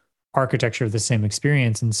same architecture of the same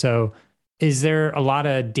experience. And so is there a lot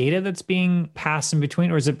of data that's being passed in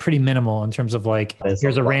between, or is it pretty minimal in terms of like,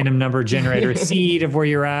 here's a random number generator seed of where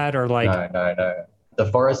you're at, or like? No. The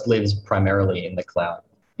forest lives primarily in the cloud.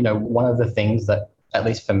 One of the things that, at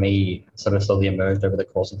least for me, sort of slowly emerged over the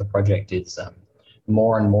course of the project is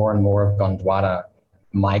more and more and more of Gondwana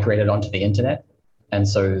migrated onto the internet. And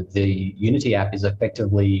so the Unity app is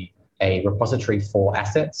effectively a repository for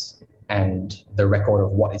assets and the record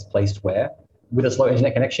of what is placed where. With a slow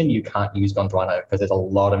internet connection, you can't use Gondwana because there's a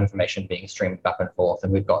lot of information being streamed back and forth.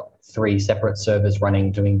 And we've got 3 separate servers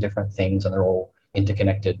running, doing different things, and they're all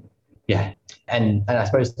interconnected. Yeah. And I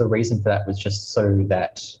suppose the reason for that was just so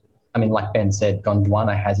that, like Ben said,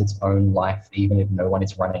 Gondwana has its own life, even if no one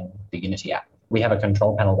is running the Unity app. We have a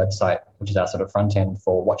control panel website, which is our sort of front end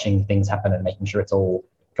for watching things happen and making sure it's all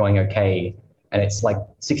going okay. And it's like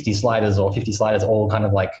 60 sliders or 50 sliders, all kind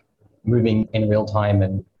of like moving in real time,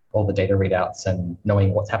 and all the data readouts and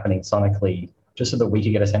knowing what's happening sonically, just so that we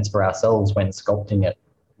could get a sense for ourselves when sculpting it,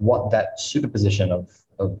 what that superposition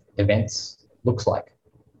of events looks like.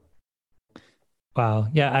 Wow.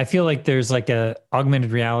 Yeah. I feel like there's like a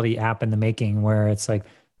augmented reality app in the making where it's like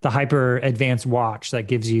the hyper advanced watch that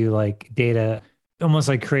gives you like data, almost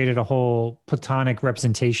like created a whole platonic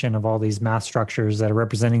representation of all these math structures that are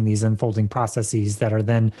representing these unfolding processes that are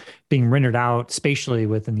then being rendered out spatially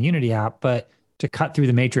within the Unity app, but to cut through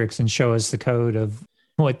the matrix and show us the code of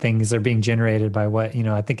what things are being generated by what,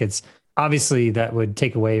 I think it's obviously that would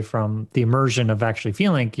take away from the immersion of actually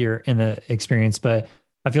feeling like you're in the experience. But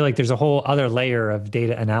I feel like there's a whole other layer of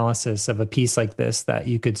data analysis of a piece like this that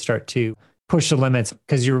you could start to push the limits,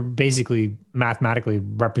 because you're basically mathematically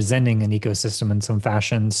representing an ecosystem in some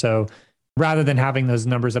fashion. So rather than having those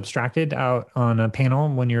numbers abstracted out on a panel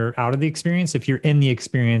when you're out of the experience, if you're in the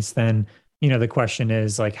experience, then the question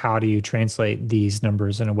is like, how do you translate these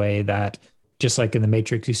numbers in a way that, just like in the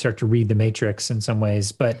matrix, you start to read the matrix in some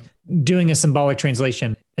ways, but doing a symbolic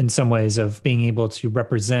translation in some ways of being able to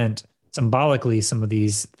represent symbolically some of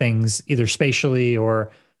these things, either spatially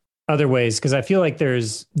or other ways. Because I feel like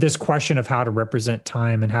there's this question of how to represent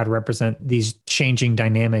time and how to represent these changing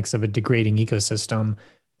dynamics of a degrading ecosystem,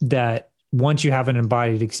 that once you have an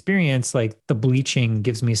embodied experience, like the bleaching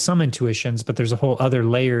gives me some intuitions, but there's a whole other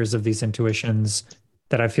layers of these intuitions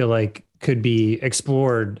that I feel like could be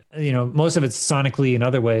explored. Most of it's sonically in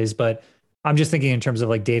other ways, but I'm just thinking in terms of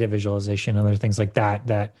like data visualization and other things like that,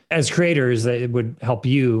 that as creators, that it would help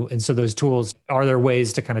you. And so those tools, are there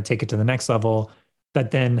ways to kind of take it to the next level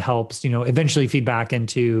that then helps, eventually feed back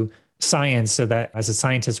into science, so that as a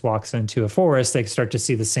scientist walks into a forest, they start to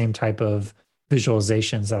see the same type of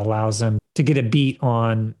visualizations that allows them to get a beat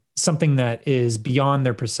on something that is beyond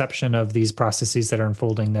their perception of these processes that are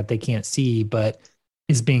unfolding that they can't see, but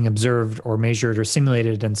is being observed or measured or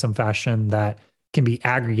simulated in some fashion that can be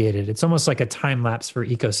aggregated. It's almost like a time lapse for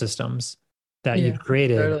ecosystems that you've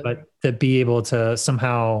created, totally. But to be able to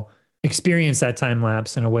somehow experience that time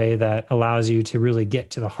lapse in a way that allows you to really get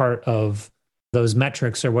to the heart of those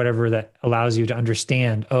metrics or whatever, that allows you to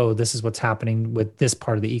understand, oh, this is what's happening with this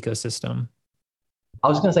part of the ecosystem. I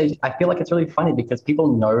was going to say, I feel like it's really funny because people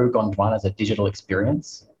know Gondwana as a digital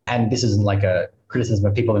experience. And this isn't like a criticism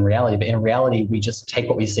of people in reality, but in reality, we just take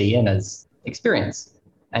what we see in as experience.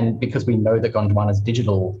 And because we know that Gondwana is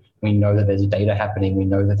digital, we know that there's data happening, we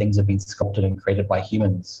know that things have been sculpted and created by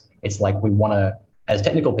humans. It's like we want to, as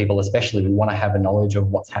technical people especially, we want to have a knowledge of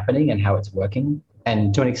what's happening and how it's working.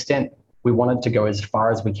 And to an extent, we wanted to go as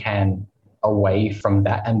far as we can away from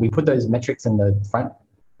that. And we put those metrics in the front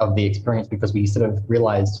of the experience because we sort of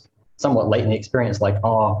realized somewhat late in the experience, like,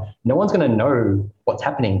 oh, no one's going to know what's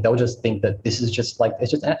happening. They'll just think that this is just like, it's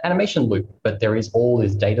just an animation loop, but there is all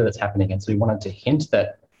this data that's happening. And so we wanted to hint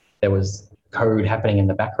that there was code happening in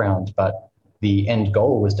the background, but the end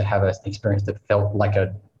goal was to have an experience that felt like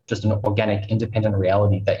just an organic, independent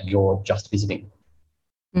reality that you're just visiting.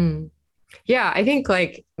 Mm. Yeah, I think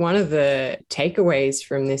like one of the takeaways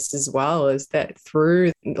from this as well is that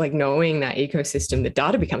through like knowing that ecosystem, the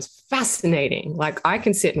data becomes fascinating. Like I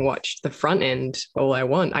can sit and watch the front end all I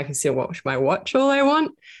want. I can sit and watch my watch all I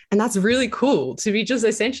want. And that's really cool to be just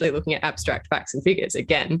essentially looking at abstract facts and figures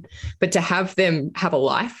again, but to have them have a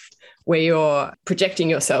life where you're projecting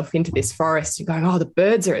yourself into this forest and going, oh, the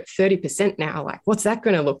birds are at 30% now. Like, what's that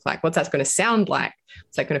going to look like? What's that going to sound like?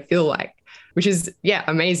 What's that going to feel like? Which is, yeah,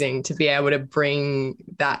 amazing to be able to bring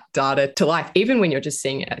that data to life, even when you're just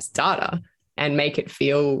seeing it as data, and make it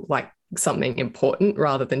feel like something important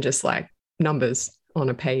rather than just like numbers on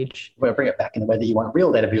a page. We'll bring it back in the way that you want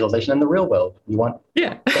real data visualization in the real world. You want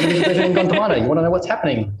data visualization in Gondomana. You want to know what's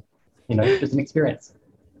happening. Just an experience.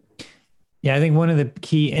 Yeah, I think one of the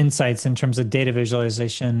key insights in terms of data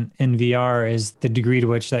visualization in VR is the degree to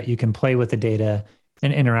which that you can play with the data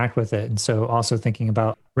and interact with it. And so also thinking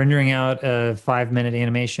about rendering out a 5-minute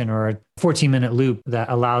animation or a 14-minute loop that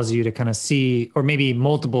allows you to kind of see, or maybe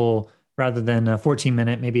multiple rather than a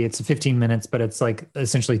 14-minute, maybe it's 15 minutes, but it's like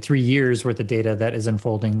essentially 3 years worth of data that is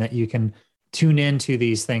unfolding that you can tune into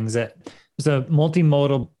these things. That there's a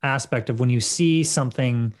multimodal aspect of when you see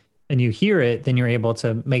something and you hear it, then you're able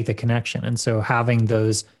to make the connection. And so having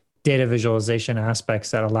those data visualization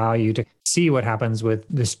aspects that allow you to see what happens with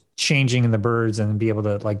this changing in the birds and be able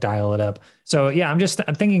to like dial it up. So yeah,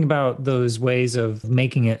 I'm thinking about those ways of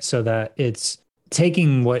making it so that it's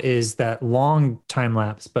taking what is that long time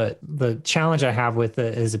lapse. But the challenge I have with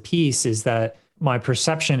it as a piece is that my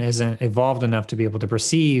perception isn't evolved enough to be able to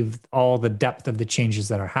perceive all the depth of the changes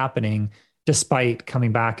that are happening, despite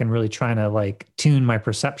coming back and really trying to like tune my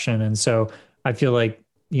perception. And so I feel like,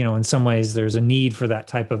 in some ways there's a need for that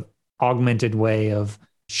type of augmented way of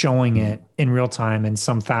showing it in real time in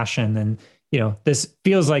some fashion. And, this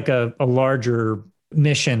feels like a larger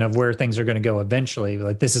mission of where things are going to go eventually.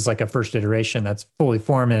 Like this is like a first iteration that's fully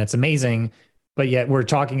formed and it's amazing. But yet we're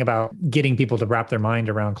talking about getting people to wrap their mind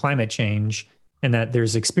around climate change, and that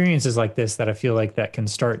there's experiences like this that I feel like that can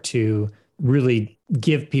start to really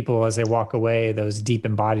give people as they walk away those deep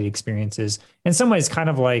embodied experiences. In some ways, kind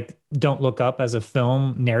of like Don't Look Up as a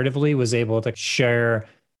film narratively was able to share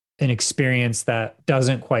an experience that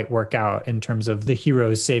doesn't quite work out in terms of the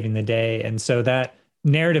heroes saving the day. And so that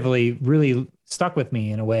narratively really stuck with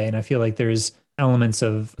me in a way. And I feel like there's elements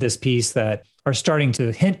of this piece that are starting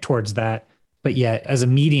to hint towards that. But yet, as a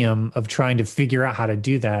medium of trying to figure out how to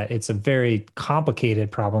do that, it's a very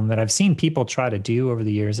complicated problem that I've seen people try to do over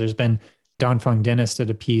the years. There's been Dongfeng Dennis did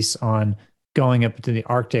a piece on going up to the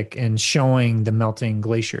Arctic and showing the melting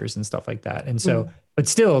glaciers and stuff like that. And so, but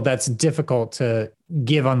still, that's difficult to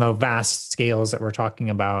give on the vast scales that we're talking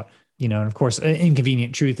about. And of course,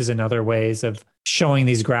 Inconvenient Truth is another ways of showing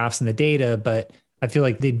these graphs and the data. But I feel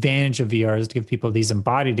like the advantage of VR is to give people these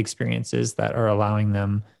embodied experiences that are allowing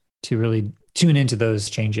them to really tune into those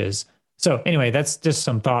changes. So anyway, that's just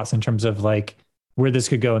some thoughts in terms of like where this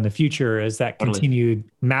could go in the future, is that continued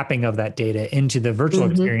mapping of that data into the virtual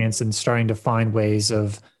experience and starting to find ways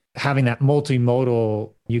of having that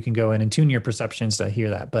multimodal, you can go in and tune your perceptions to hear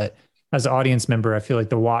that. But as an audience member, I feel like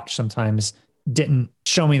the watch sometimes didn't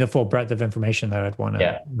show me the full breadth of information that I'd want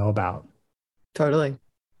to know about. Totally.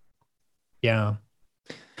 Yeah.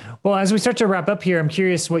 Well, as we start to wrap up here, I'm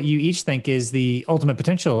curious what you each think is the ultimate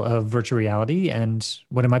potential of virtual reality and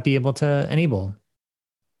what it might be able to enable.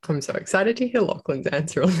 I'm so excited to hear Lachlan's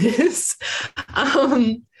answer on this.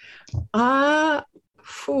 I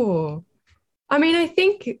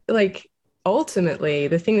think like ultimately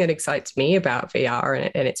the thing that excites me about VR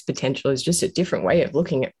and its potential is just a different way of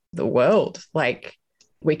looking at the world. Like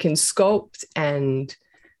we can sculpt and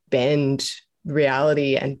bend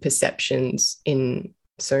reality and perceptions in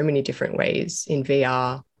so many different ways in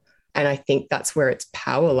VR. And I think that's where its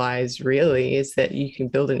power lies, really, is that you can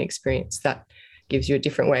build an experience that gives you a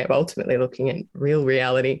different way of ultimately looking at real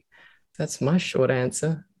reality. That's my short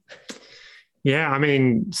answer. Yeah,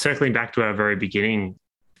 circling back to our very beginning,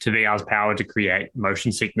 to VR's power to create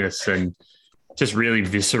motion sickness and just really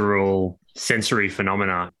visceral sensory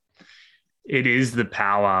phenomena. It is the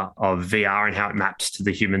power of VR and how it maps to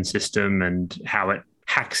the human system and how it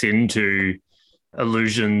hacks into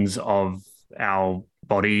illusions of our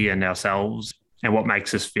body and ourselves and what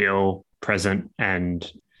makes us feel present.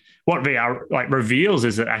 And what VR reveals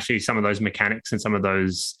is that actually some of those mechanics and some of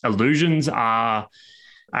those illusions are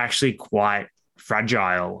actually quite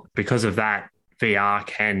fragile. Because of that, VR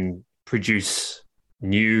can produce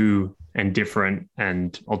new and different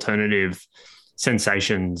and alternative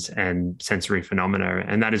sensations and sensory phenomena.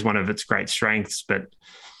 And that is one of its great strengths. But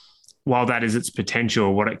while that is its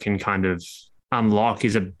potential, what it can kind of unlock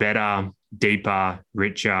is a better, deeper,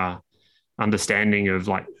 richer understanding of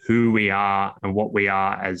like who we are and what we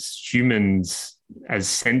are as humans, as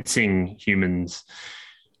sensing humans,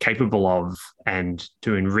 capable of, and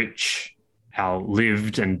to enrich our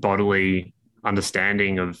lived and bodily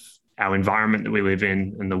understanding of our environment that we live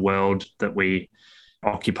in and the world that we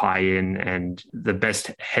occupy in. And the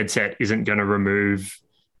best headset isn't going to remove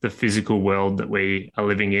the physical world that we are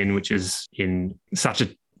living in, which is in such a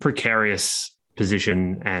precarious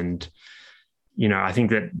position. And, you know, I think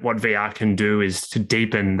that what VR can do is to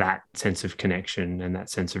deepen that sense of connection and that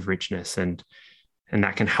sense of richness. And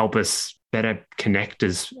that can help us better connect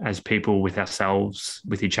as people with ourselves,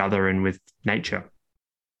 with each other, and with nature.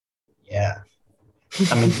 Yeah.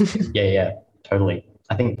 I mean, yeah, totally.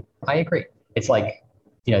 I think I agree. It's like,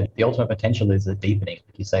 you know, the ultimate potential is a deepening.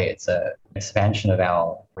 Like you say, it's an expansion of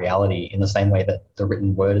our reality in the same way that the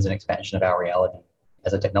written word is an expansion of our reality.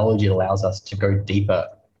 As a technology, it allows us to go deeper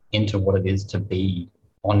into what it is to be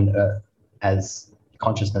on Earth as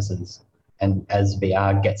consciousnesses. And as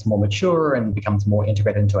VR gets more mature and becomes more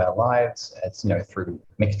integrated into our lives, as, you know, through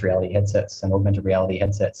mixed reality headsets and augmented reality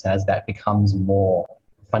headsets, as that becomes more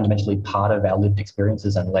fundamentally part of our lived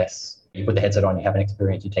experiences and less, you put the headset on, you have an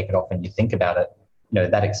experience, you take it off and you think about it, you know,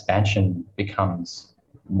 that expansion becomes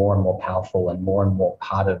more and more powerful and more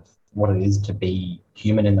part of what it is to be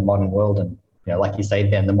human in the modern world. And, you know, like you say,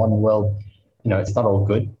 Ben, the modern world, you know, it's not all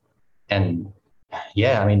good. And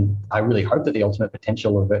yeah, I mean, I really hope that the ultimate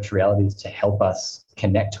potential of virtual reality is to help us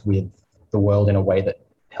connect with the world in a way that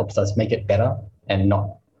helps us make it better and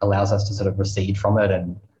not allows us to sort of recede from it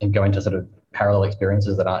and go into sort of parallel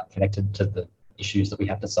experiences that aren't connected to the issues that we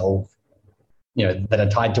have to solve, you know, that are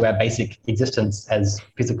tied to our basic existence as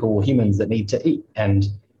physical humans that need to eat and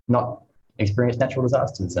not experience natural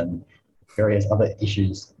disasters and various other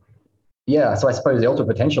issues. Yeah, so I suppose the ultimate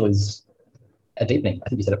potential is a deepening. I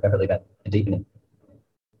think you said it perfectly, Ben, a deepening.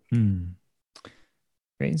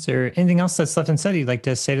 Great. Is there anything else that's left unsaid you'd like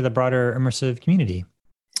to say to the broader immersive community?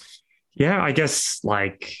 Yeah, I guess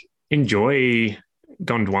like enjoy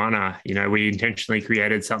Gondwana. You know, we intentionally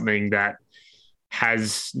created something that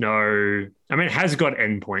has it has got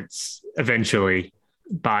endpoints eventually,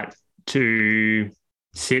 but to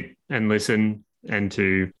sit and listen and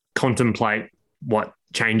to contemplate what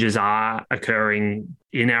changes are occurring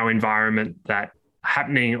in our environment that are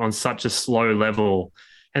happening on such a slow level.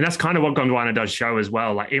 And that's kind of what Gondwana does show as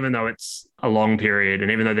well. Like, even though it's a long period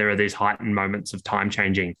and even though there are these heightened moments of time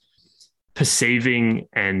changing, perceiving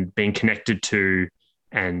and being connected to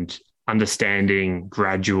and understanding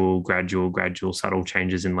gradual subtle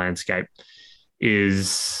changes in landscape it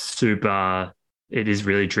is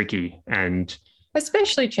really tricky. And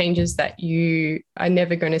especially changes that you are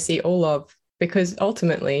never going to see all of, because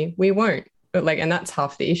ultimately we won't. But and that's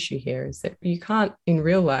half the issue here, is that you can't in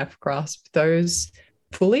real life grasp those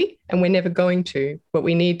fully, and we're never going to, but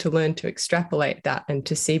we need to learn to extrapolate that and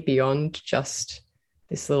to see beyond just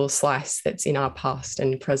this little slice that's in our past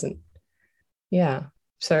and present. Yeah.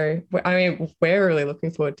 So, I mean, we're really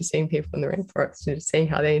looking forward to seeing people in the rainforest and seeing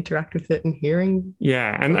how they interact with it and hearing.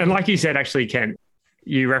 Yeah. And like you said, actually, Kent,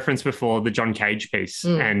 you referenced before the John Cage piece.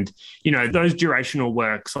 And, you know, those durational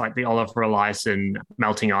works like the Oliver Eliasson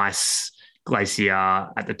Melting Ice Glacier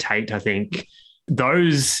at the Tate, I think,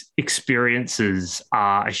 those experiences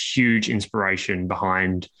are a huge inspiration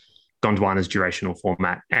behind Gondwana's durational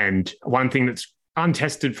format. And one thing that's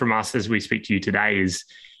untested from us as we speak to you today is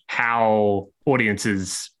how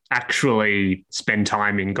audiences actually spend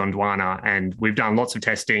time in Gondwana. And we've done lots of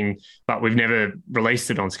testing, but we've never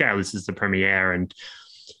released it on scale. This is the premiere. And,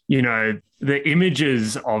 you know, the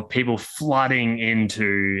images of people flooding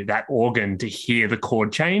into that organ to hear the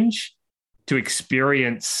chord change, to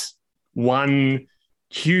experience one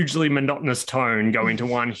hugely monotonous tone go into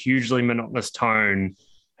one hugely monotonous tone,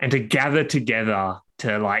 and to gather together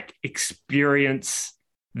to like experience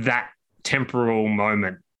that temporal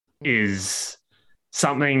moment is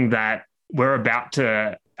something that we're about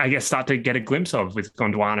to, I guess, start to get a glimpse of with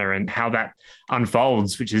Gondwana and how that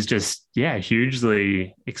unfolds, which is just,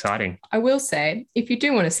 hugely exciting. I will say, if you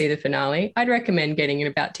do want to see the finale, I'd recommend getting in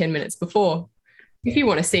about 10 minutes before. If you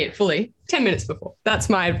want to see it fully, 10 minutes before. That's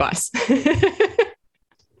my advice.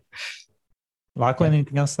 Lachlan,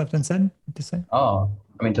 anything else left unsaid to say? Oh,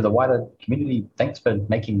 I mean, to the wider community, thanks for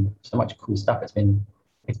making so much cool stuff. It's been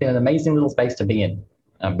an amazing little space to be in,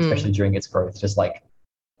 especially during its growth. Just like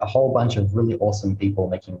a whole bunch of really awesome people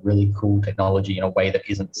making really cool technology in a way that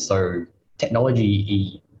isn't so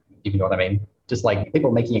technology-y, if you know what I mean. Just like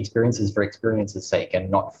people making experiences for experience's sake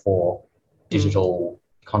and not for digital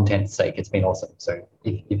content's sake. It's been awesome. So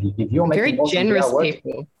if you're making very awesome generous VR work,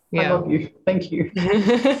 people, I love you. Thank you.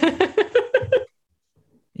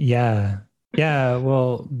 Yeah. Yeah,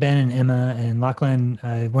 well, Ben and Emma and Lachlan,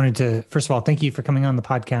 I wanted to, first of all, thank you for coming on the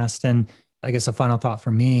podcast. And I guess a final thought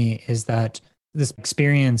for me is that this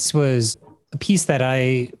experience was a piece that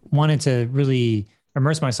I wanted to really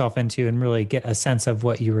immerse myself into and really get a sense of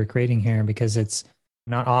what you were creating here, because it's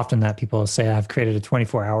not often that people say I've created a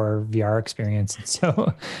 24-hour VR experience. And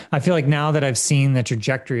so I feel like now that I've seen the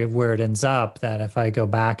trajectory of where it ends up, that if I go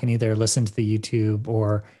back and either listen to the YouTube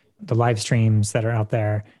or the live streams that are out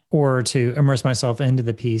there, or to immerse myself into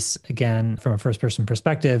the piece again from a first person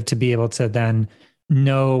perspective, to be able to then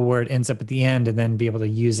know where it ends up at the end and then be able to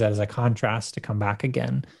use that as a contrast to come back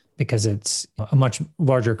again, because it's a much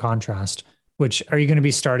larger contrast. Which, are you going to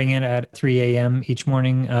be starting it at 3 a.m. each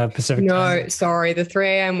morning Pacific time? No, sorry. The 3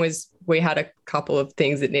 a.m. was, we had a couple of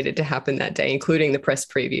things that needed to happen that day, including the press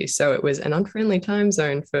preview. So it was an unfriendly time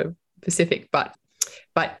zone for Pacific, but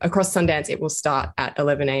across Sundance, it will start at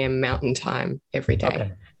 11 a.m. Mountain Time every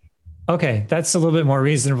day. Okay, that's a little bit more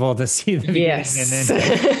reasonable to see the beginning. Yes.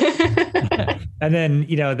 And then,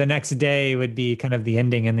 the next day would be kind of the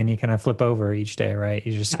ending, and then you kind of flip over each day, right?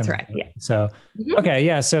 You just That's right. Yeah. So, okay,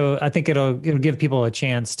 yeah. So I think it'll give people a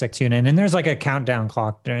chance to tune in, and there's like a countdown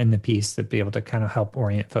clock in the piece to be able to kind of help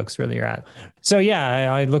orient folks where you're at. So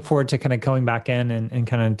yeah, I look forward to kind of going back in and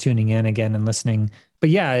kind of tuning in again and listening. But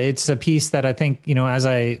yeah, it's a piece that I think, as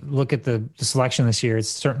I look at the selection this year, it's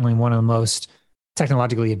certainly one of the most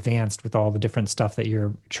technologically advanced with all the different stuff that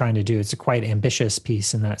you're trying to do. It's a quite ambitious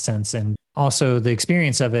piece in that sense. And also the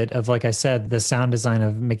experience of it, of, like I said, the sound design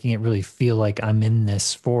of making it really feel like I'm in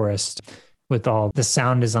this forest with all the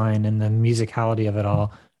sound design and the musicality of it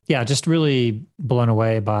all. Yeah, just really blown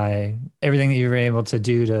away by everything that you were able to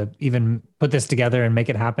do to even put this together and make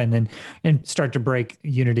it happen and start to break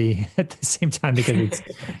Unity at the same time, because it's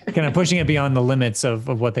kind of pushing it beyond the limits of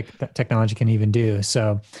what the technology can even do.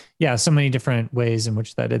 So yeah, so many different ways in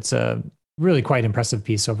which that it's a really quite impressive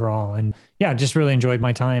piece overall. And yeah, just really enjoyed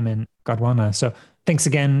my time in Gondwana. So thanks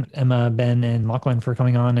again, Emma, Ben, and Lachlan, for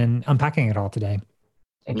coming on and unpacking it all today.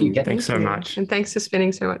 Thank you. Thanks so much. And thanks for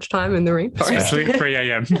spending so much time in the rainforest. Especially at 3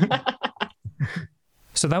 a.m.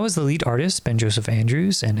 So that was the lead artist, Ben Joseph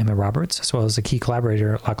Andrews and Emma Roberts, as well as the key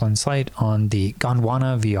collaborator, Lachlan Slight, on the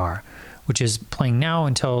Gondwana VR, which is playing now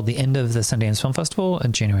until the end of the Sundance Film Festival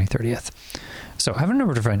on January 30th. So I have a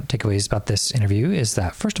number of different takeaways about this interview. Is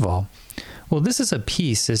that, first of all, well, this is a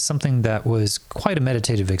piece, is something that was quite a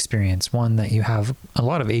meditative experience, one that you have a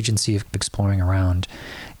lot of agency of exploring around.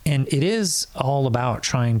 And it is all about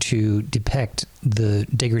trying to depict the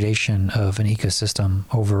degradation of an ecosystem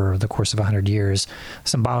over the course of 100 years,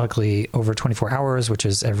 symbolically over 24 hours, which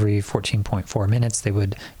is every 14.4 minutes, they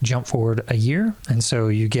would jump forward a year. And so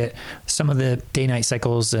you get some of the day-night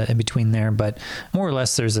cycles in between there, but more or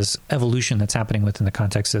less there's this evolution that's happening within the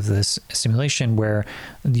context of this simulation, where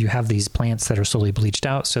you have these plants that are slowly bleached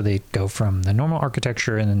out. So they go from the normal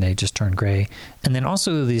architecture and then they just turn gray. And then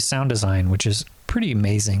also the sound design, which is pretty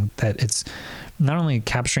amazing, that it's not only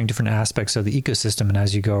capturing different aspects of the ecosystem, and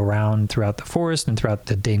as you go around throughout the forest and throughout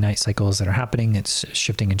the day-night cycles that are happening, it's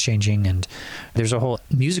shifting and changing. And there's a whole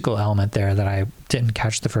musical element there that I didn't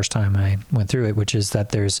catch the first time I went through it, which is that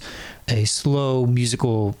there's a slow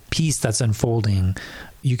musical piece that's unfolding.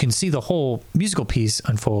 You can see the whole musical piece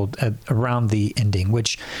unfold around the ending,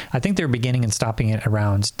 which I think they're beginning and stopping it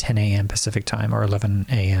around 10 a.m. Pacific time or 11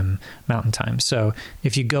 a.m. Mountain time. So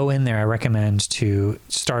if you go in there, I recommend to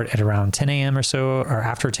start at around 10 a.m. or so, or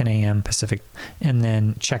after 10 a.m. Pacific, and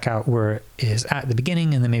then check out where it is at the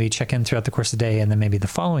beginning, and then maybe check in throughout the course of the day, and then maybe the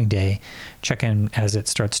following day, check in as it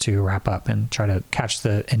starts to wrap up and try to catch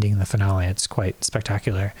the ending and the finale. It's quite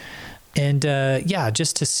spectacular. And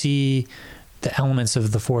just to see the elements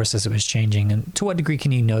of the forest as it was changing, and to what degree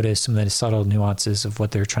can you notice some of the subtle nuances of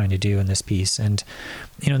what they're trying to do in this piece. And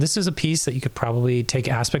this is a piece that you could probably take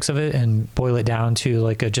aspects of it and boil it down to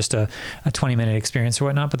like just a 20-minute experience or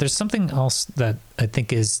whatnot, but there's something else that I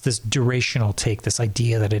think is this durational take, this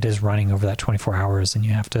idea that it is running over that 24 hours, and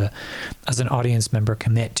you have to, as an audience member,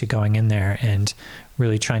 commit to going in there and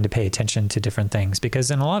really trying to pay attention to different things, because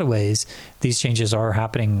in a lot of ways, these changes are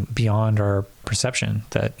happening beyond our perception,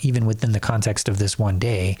 that even within the context of this one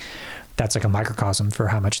day, that's like a microcosm for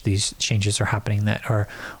how much these changes are happening, that are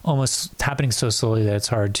almost happening so slowly that it's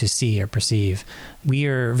hard to see or perceive. We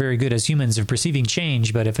are very good as humans of perceiving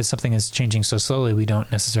change, but if it's something is changing so slowly, we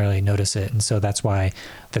don't necessarily notice it. And so that's why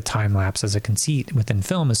the time lapse as a conceit within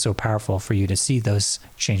film is so powerful, for you to see those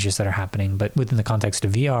changes that are happening. But within the context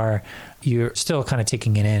of VR, you're still kind of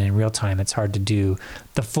taking it in real time. It's hard to do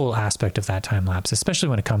the full aspect of that time lapse, especially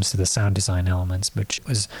when it comes to the sound design elements, which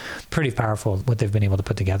was pretty powerful what they've been able to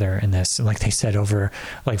put together in this. And like they said, over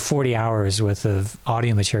like 40 hours worth of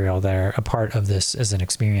audio material that are a part of this as an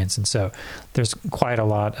experience. And so there's quite a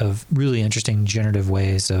lot of really interesting generative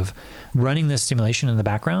ways of running this simulation in the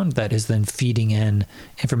background that is then feeding in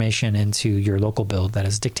information into your local build that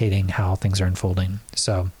is dictating how things are unfolding.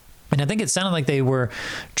 And I think it sounded like they were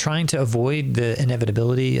trying to avoid the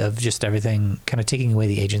inevitability of just everything kind of taking away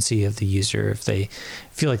the agency of the user if they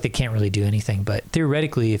feel like they can't really do anything. But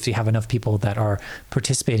theoretically, if you have enough people that are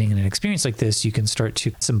participating in an experience like this, you can start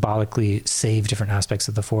to symbolically save different aspects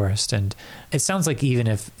of the forest. And it sounds like even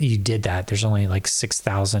if you did that, there's only like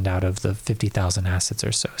 6,000 out of the 50,000 assets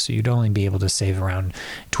or so. So you'd only be able to save around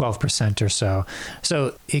 12% or so.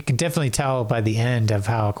 So it can definitely tell by the end of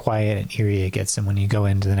how quiet and eerie it gets. And when you go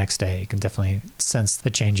into the next day, you can definitely sense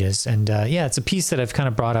the changes. And yeah, it's a piece that I've kind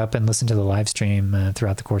of brought up and listened to the live stream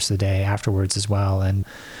throughout the course of the day afterwards as well. And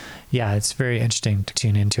yeah, it's very interesting to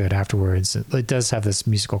tune into it afterwards. It does have this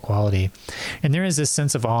musical quality. And there is this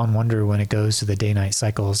sense of awe and wonder when it goes to the day-night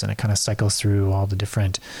cycles, and it kind of cycles through all the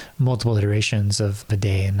different multiple iterations of the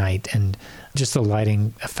day and night, and just the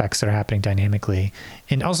lighting effects that are happening dynamically.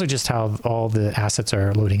 And also just how all the assets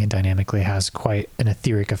are loading in dynamically has quite an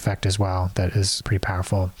etheric effect as well that is pretty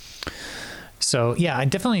powerful. So yeah, I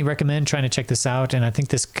definitely recommend trying to check this out. And I think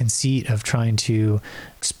this conceit of trying to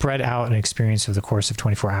spread out an experience over the course of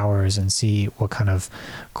 24 hours and see what kind of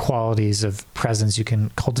qualities of presence you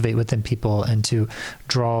can cultivate within people and to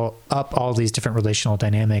draw up all these different relational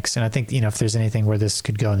dynamics. And I think, if there's anything where this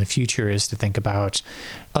could go in the future is to think about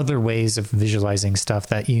other ways of visualizing stuff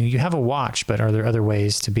that you have a watch, but are there other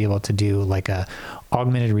ways to be able to do like a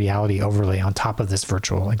augmented reality overlay on top of this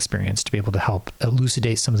virtual experience to be able to help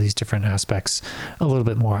elucidate some of these different aspects a little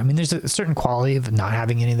bit more? I mean, there's a certain quality of not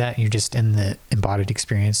having any of that. You're just in the embodied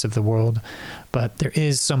experience of the world, but there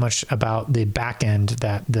is so much about the back end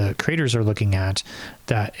that the creators are looking at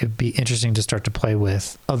that it'd be interesting to start to play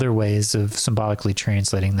with other ways of symbolically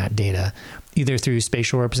translating that data, either through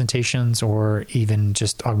spatial representations or even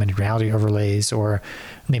just augmented reality overlays or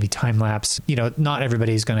maybe time lapse. Not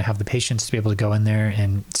everybody's going to have the patience to be able to go in there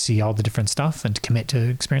and see all the different stuff and to commit to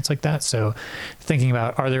experience like that. So thinking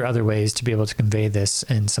about, are there other ways to be able to convey this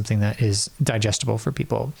in something that is digestible for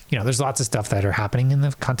people? There's lots of stuff that are happening in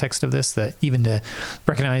the context of this that even to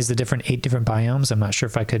recognize the 8 different biomes, I'm not sure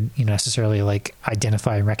if I could necessarily like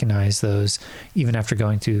identify and recognize those even after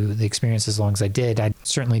going through the experience as long as I did. I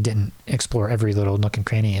certainly didn't explore every little nook and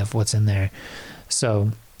cranny of what's in there.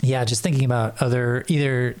 So yeah, just thinking about other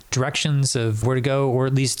either directions of where to go, or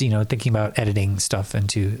at least, thinking about editing stuff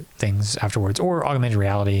into things afterwards, or augmented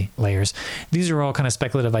reality layers. These are all kind of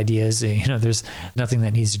speculative ideas. There's nothing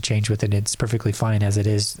that needs to change with it. It's perfectly fine as it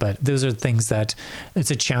is. But those are things that it's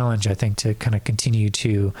a challenge, I think, to kind of continue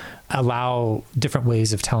to allow different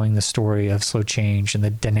ways of telling the story of slow change and the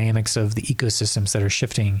dynamics of the ecosystems that are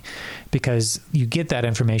shifting, because you get that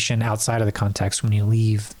information outside of the context when you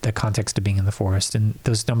leave the context of being in the forest. And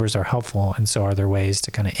those numbers are helpful, and so are there ways to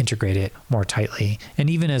kind of integrate it more tightly. And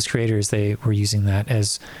even as creators, they were using that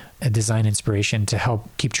as a design inspiration to help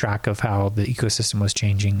keep track of how the ecosystem was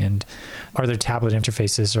changing. And are there tablet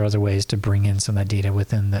interfaces or other ways to bring in some of that data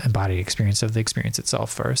within the embodied experience of the experience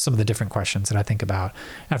itself, are some of the different questions that I think about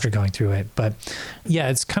after going through it. But yeah,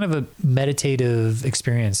 it's kind of a meditative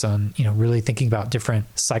experience on, really thinking about different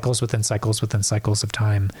cycles within cycles within cycles of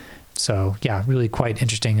time. So yeah, really quite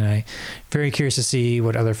interesting. And I'm very curious to see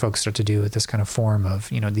what other folks start to do with this kind of form of,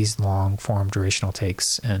 these long form durational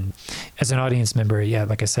takes. And as an audience member, yeah,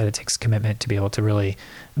 like I said, it takes commitment to be able to really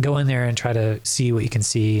go in there and try to see what you can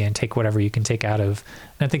see and take whatever you can take out of.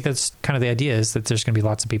 And I think that's kind of the idea, is that there's going to be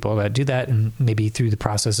lots of people that do that. And maybe through the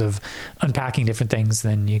process of unpacking different things,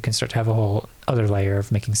 then you can start to have a whole other layer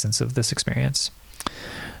of making sense of this experience.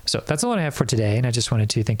 So that's all I have for today. And I just wanted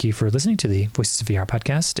to thank you for listening to the Voices of VR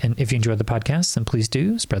podcast. And if you enjoyed the podcast, then please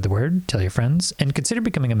do spread the word, tell your friends, and consider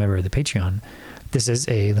becoming a member of the Patreon. This is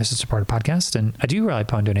a listener-supported podcast, and I do rely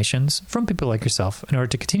upon donations from people like yourself in order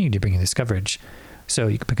to continue to bring you this coverage. So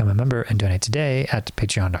you can become a member and donate today at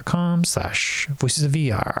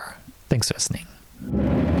patreon.com/voicesofvr. Thanks for listening.